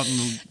Kendall out in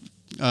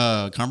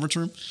the conference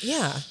room.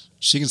 Yeah.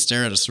 She can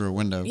stare at us through a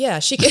window. Yeah,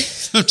 she can.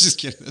 I'm just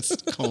kidding. That's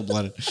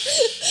cold-blooded.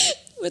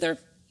 With her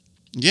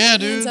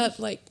hands up,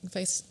 like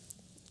face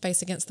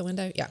against the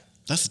window. Yeah.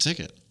 That's the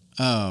ticket.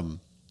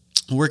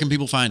 Where can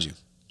people find you?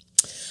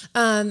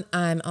 I'm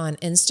on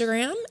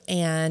Instagram,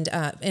 and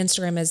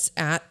Instagram is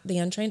at The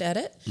Untrained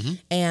Edit,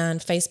 and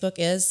Facebook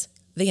is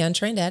The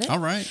Untrained Edit. All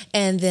right.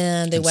 And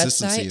then the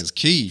Consistency website is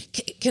key.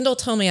 Kendall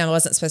told me I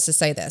wasn't supposed to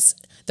say this.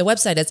 The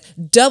website is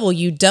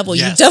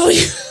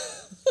www.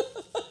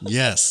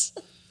 Yes.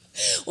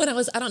 When I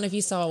don't know if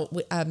you saw,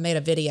 I made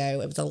a video.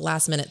 It was a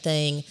last minute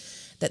thing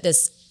that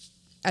this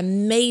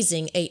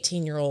amazing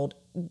 18-year-old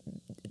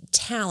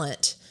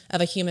talent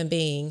of a human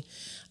being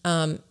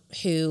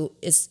who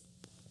is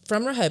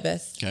from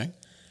Rehoboth. Okay.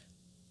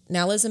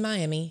 Now lives in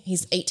Miami.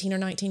 He's 18 or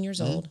 19 years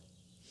old.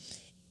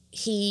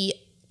 He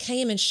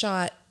came and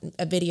shot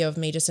a video of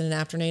me just in an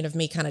afternoon of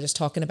me kind of just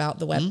talking about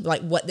the web,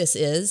 like what this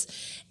is.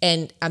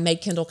 And I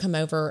made Kendall come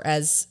over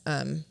as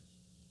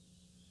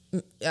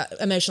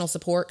emotional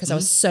support because I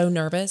was so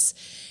nervous.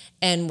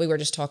 And we were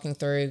just talking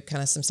through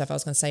kind of some stuff I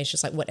was going to say.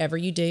 She's like, whatever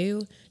you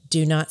do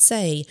not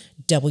say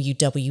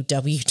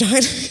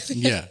www.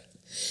 Yeah.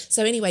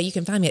 So anyway, you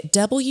can find me at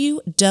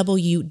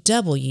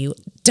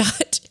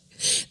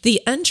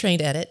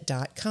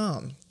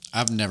www.theuntrainededit.com.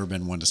 I've never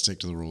been one to stick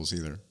to the rules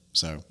either.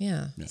 So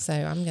yeah. So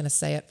I'm going to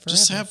say it forever.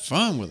 Just have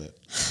fun with it.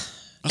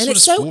 And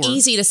it's so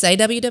easy to say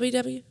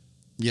www.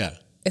 Yeah.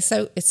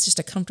 it's just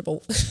a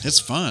comfortable. It's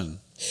fun.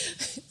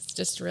 It's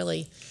just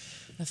really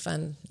a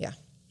fun, yeah.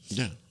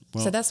 Yeah.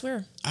 Well, So that's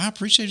where. I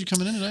appreciate you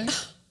coming in today.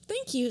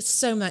 Thank you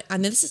so much. I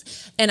mean,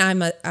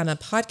 I'm a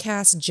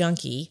podcast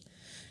junkie,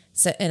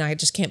 so and I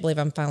just can't believe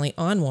I'm finally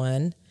on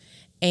one.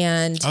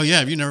 And Oh yeah,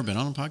 have you never been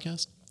on a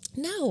podcast?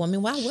 no, I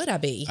mean, why would I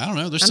be? I don't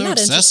know. They're I'm so not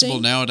accessible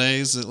interesting.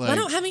 nowadays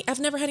that I've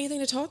never had anything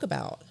to talk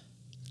about.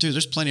 dude,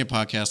 there's plenty of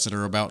podcasts that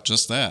are about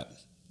just that.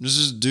 There's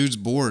just dudes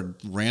bored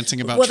ranting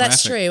about Well, traffic.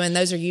 that's true, and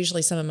those are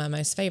usually some of my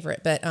most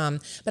favorite. But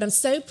I'm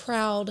so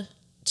proud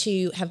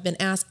to have been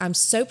asked. I'm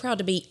so proud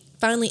to be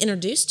finally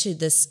introduced to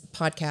this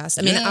podcast.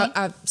 I mean, Yeah.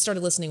 I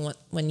started listening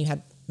when you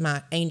had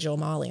my angel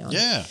Molly on.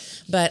 Yeah.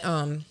 But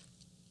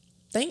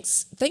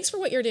thanks for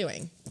what you're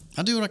doing.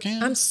 I do what I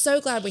can. I'm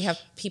so glad we have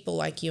people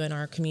like you in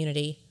our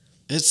community.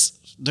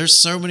 There's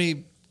so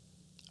many,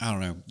 I don't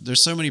know.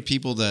 There's so many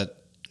people that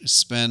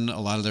spend a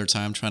lot of their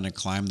time trying to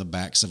climb the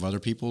backs of other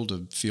people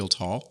to feel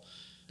tall.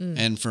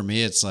 And for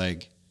me, it's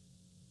like,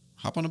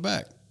 hop on the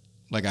back.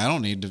 Like, I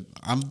don't need to,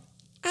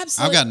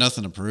 Absolutely. I've got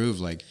nothing to prove.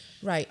 Like,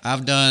 Right.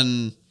 I've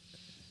done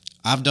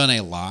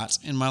a lot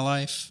in my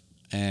life,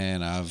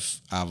 and I've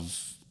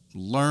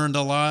learned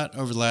a lot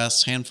over the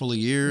last handful of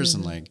years.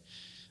 And like,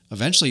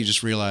 eventually you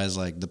just realize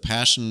like the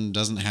passion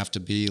doesn't have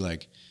to be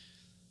like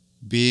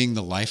being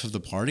the life of the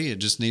party. It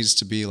just needs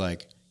to be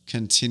like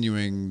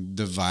continuing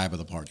the vibe of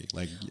the party.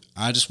 Like,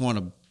 I just want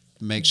to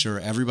make sure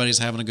everybody's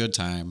having a good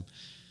time,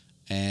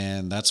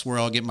 and that's where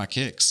I'll get my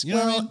kicks. You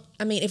know what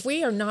I mean? if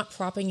we are not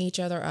propping each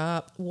other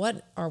up,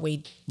 what are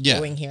we Yeah.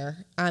 doing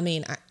here? I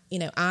mean,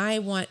 I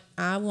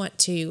want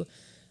to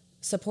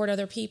support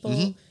other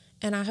people,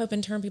 and I hope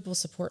in turn people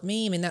support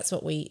me. I mean, that's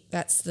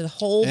the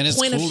whole And it's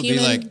point cool of to be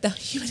like- the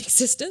human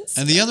existence.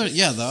 And the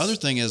other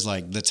thing is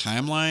like the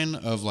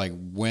timeline of like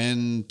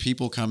when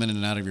people come in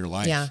and out of your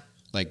life. Yeah.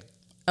 Like,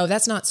 Oh,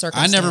 that's not I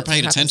circumstance. never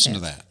paid attention to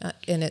happenstance.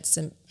 And it's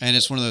and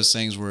it's one of those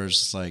things where it's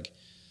just like,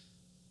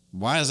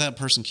 why does that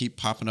person keep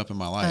popping up in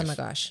my life? oh my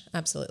gosh,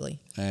 absolutely.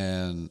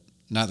 And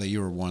not that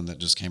you were one that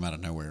just came out of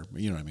nowhere,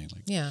 but you know what I mean?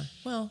 Like, Yeah.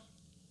 Well,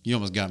 you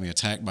almost got me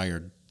attacked by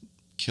your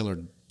killer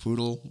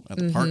poodle at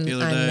the park the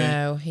other day. I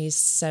know he's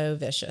so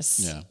vicious.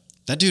 Yeah.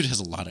 That dude has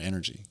a lot of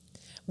energy.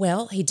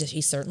 Well, he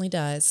certainly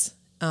does.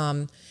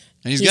 And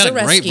he's He's got a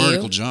a great rescue.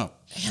 vertical jump.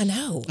 I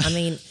know. I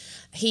mean,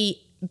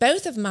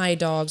 both of my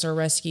dogs are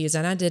rescues,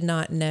 and I did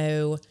not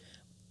know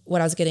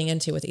what I was getting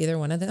into with either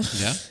one of them.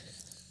 Yeah.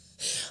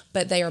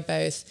 But they are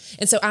both.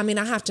 And so, I mean,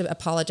 I have to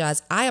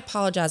apologize. I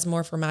apologize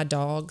more for my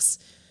dog's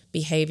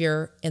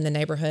behavior in the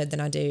neighborhood than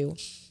I do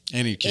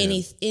Any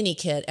kid. any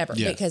kid ever,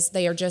 Yeah. because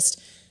they're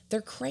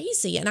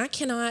crazy, and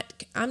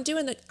I'm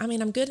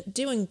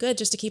doing good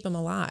just to keep them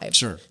alive.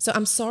 Sure. So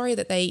I'm sorry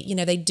that they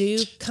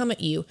do come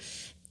at you.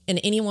 And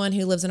anyone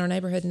who lives in our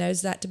neighborhood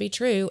knows that to be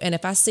true. And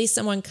if I see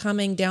someone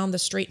coming down the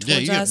street towards Yeah,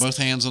 you us, got both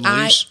hands on the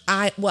leash.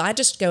 I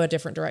just go a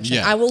different direction.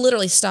 Yeah. I will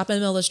literally stop in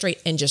the middle of the street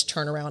and just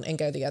turn around and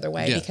go the other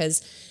way, Yeah.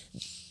 because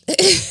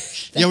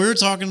Yeah, we were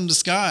talking to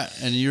Scott,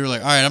 and you were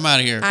like, all right, I'm out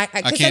of here. I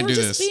 'cause can't they do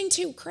were just this. being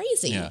too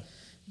crazy. Yeah.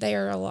 They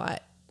are a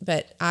lot.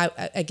 But I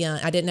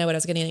didn't know what I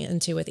was getting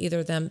into with either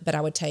of them, but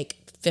I would take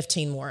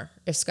 15 more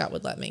if Scott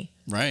would let me.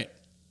 Right.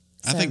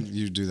 I So- think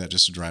you do that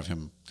just to drive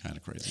him kind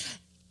of crazy.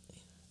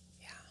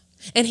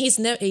 And he's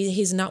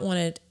not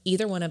wanted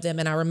either one of them,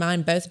 and I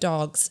remind both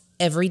dogs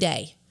every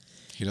day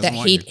He doesn't that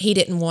want you. he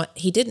didn't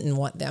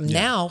want them. Yeah.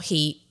 Now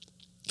he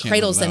Can't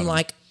cradles live them without 'em.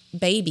 like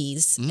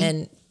babies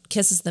and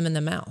kisses them in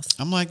the mouth.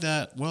 I'm like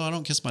that. Well, I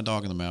don't kiss my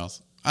dog in the mouth.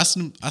 I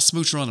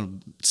smooch her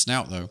on the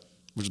snout, though,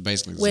 which is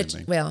basically the same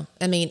thing. Well,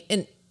 I mean,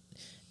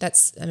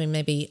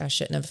 maybe I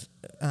shouldn't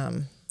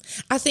have.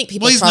 I think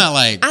people. Well, he's not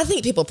like- I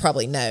think people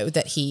probably know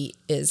that he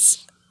is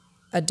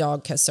a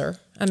dog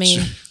kisser. I mean,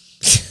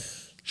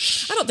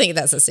 I don't think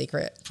that's a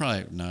secret.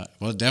 Probably not.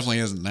 Well, it definitely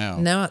isn't now.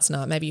 No, it's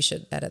not. Maybe you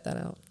should edit that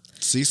out.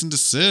 Cease and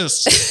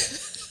desist.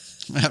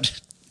 I'm gonna have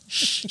to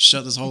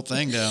shut this whole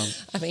thing down.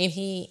 I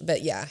mean,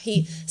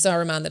 so I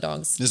remind the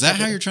dogs. Is that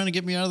how you're trying to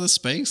get me out of this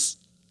space?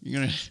 You're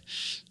going to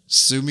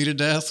sue me to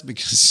death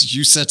because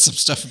you said some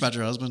stuff about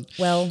your husband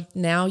Well,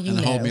 now you and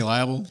know. hold me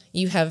liable?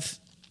 You have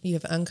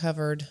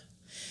uncovered.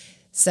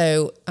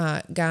 So,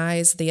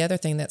 guys, the other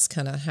thing that's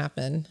going to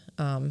happen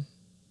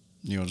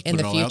You want to in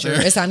put the it all out future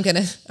there? is I'm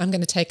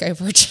gonna take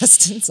over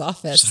Justin's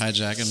office. Just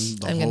hijacking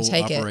the I'm gonna whole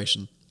take it.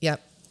 operation.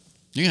 Yep.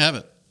 You can have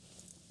it.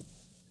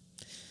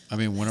 I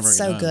mean, whenever I get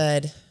So done.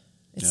 good.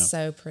 It's Yeah.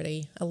 so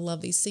pretty. I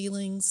love these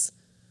ceilings,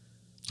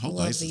 The whole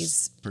love place these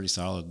is pretty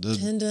solid.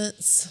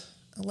 pendants.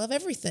 I love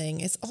everything.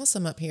 It's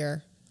awesome up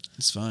here.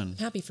 It's fun. I'm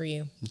happy for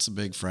you. It's a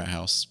big frat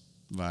house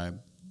vibe.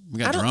 We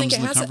got I don't drums think it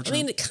in the has. conference I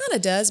mean, room. it kind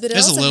of does, but it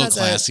It's a also little has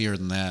classier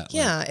than that. Like,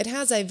 Yeah, it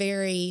has a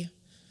very.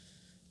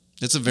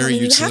 it's a very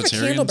you have a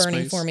utilitarian candle burning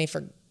space. for me,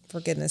 for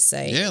goodness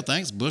sake. Yeah,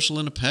 thanks. Bushel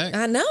and a peck.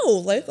 I know,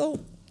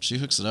 local. She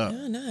hooks it up.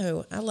 I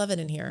know. I love it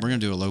in here. We're going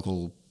to do a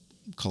local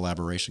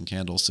collaboration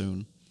candle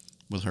soon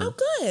with her. Oh,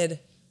 good.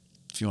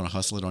 If you want to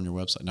hustle it on your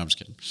website. No, I'm just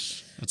kidding.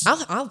 That's,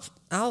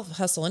 I'll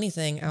hustle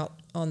anything out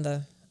on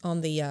the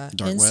on the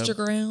Dark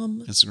Instagram.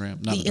 Web?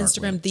 Instagram, not the dark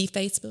Instagram, web. the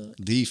Facebook.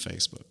 The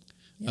Facebook.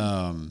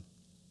 Yeah.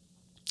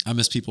 I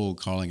miss people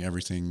calling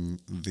everything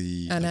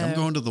the. I know. Like, I'm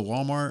going to the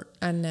Walmart.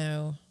 I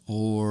know.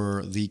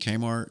 Or the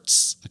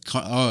Kmart's.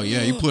 Oh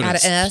yeah, you put Add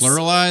it an S.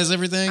 pluralize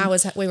everything.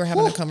 We were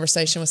having a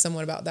conversation with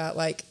someone about that.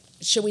 Like,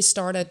 should we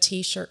start a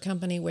T-shirt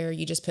company where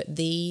you just put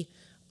the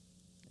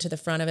to the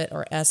front of it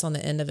or S on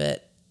the end of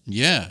it?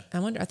 Yeah. I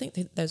wonder. I think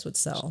those would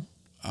sell.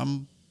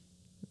 I'm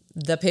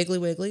the Piggly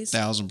Wigglies.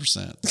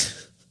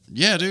 1,000%.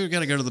 Yeah, dude,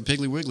 got to go to the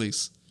Piggly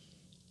Wigglies.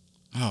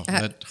 Oh,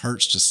 that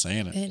hurts just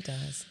saying it. It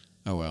does.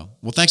 Oh well.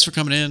 Well, thanks for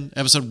coming in.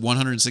 Episode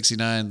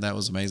 169. That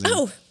was amazing.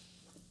 Oh,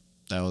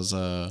 that was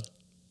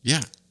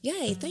yeah.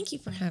 Yay! Thank you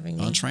for having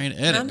me. Untrained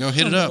Edit. Go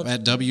hit it up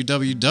at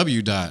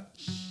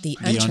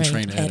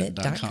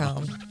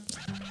www.theuntrainededit.com.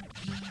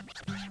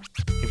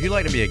 If you'd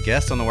like to be a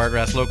guest on the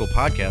Wiregrass Local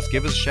podcast,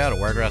 give us a shout at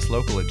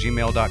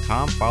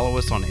wiregrasslocal@gmail.com. Follow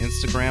us on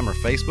Instagram or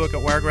Facebook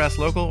at Wiregrass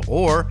Local,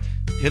 or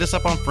hit us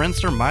up on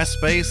Friendster,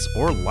 MySpace,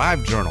 or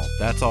LiveJournal.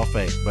 That's all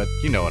fake, but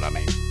you know what I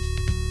mean.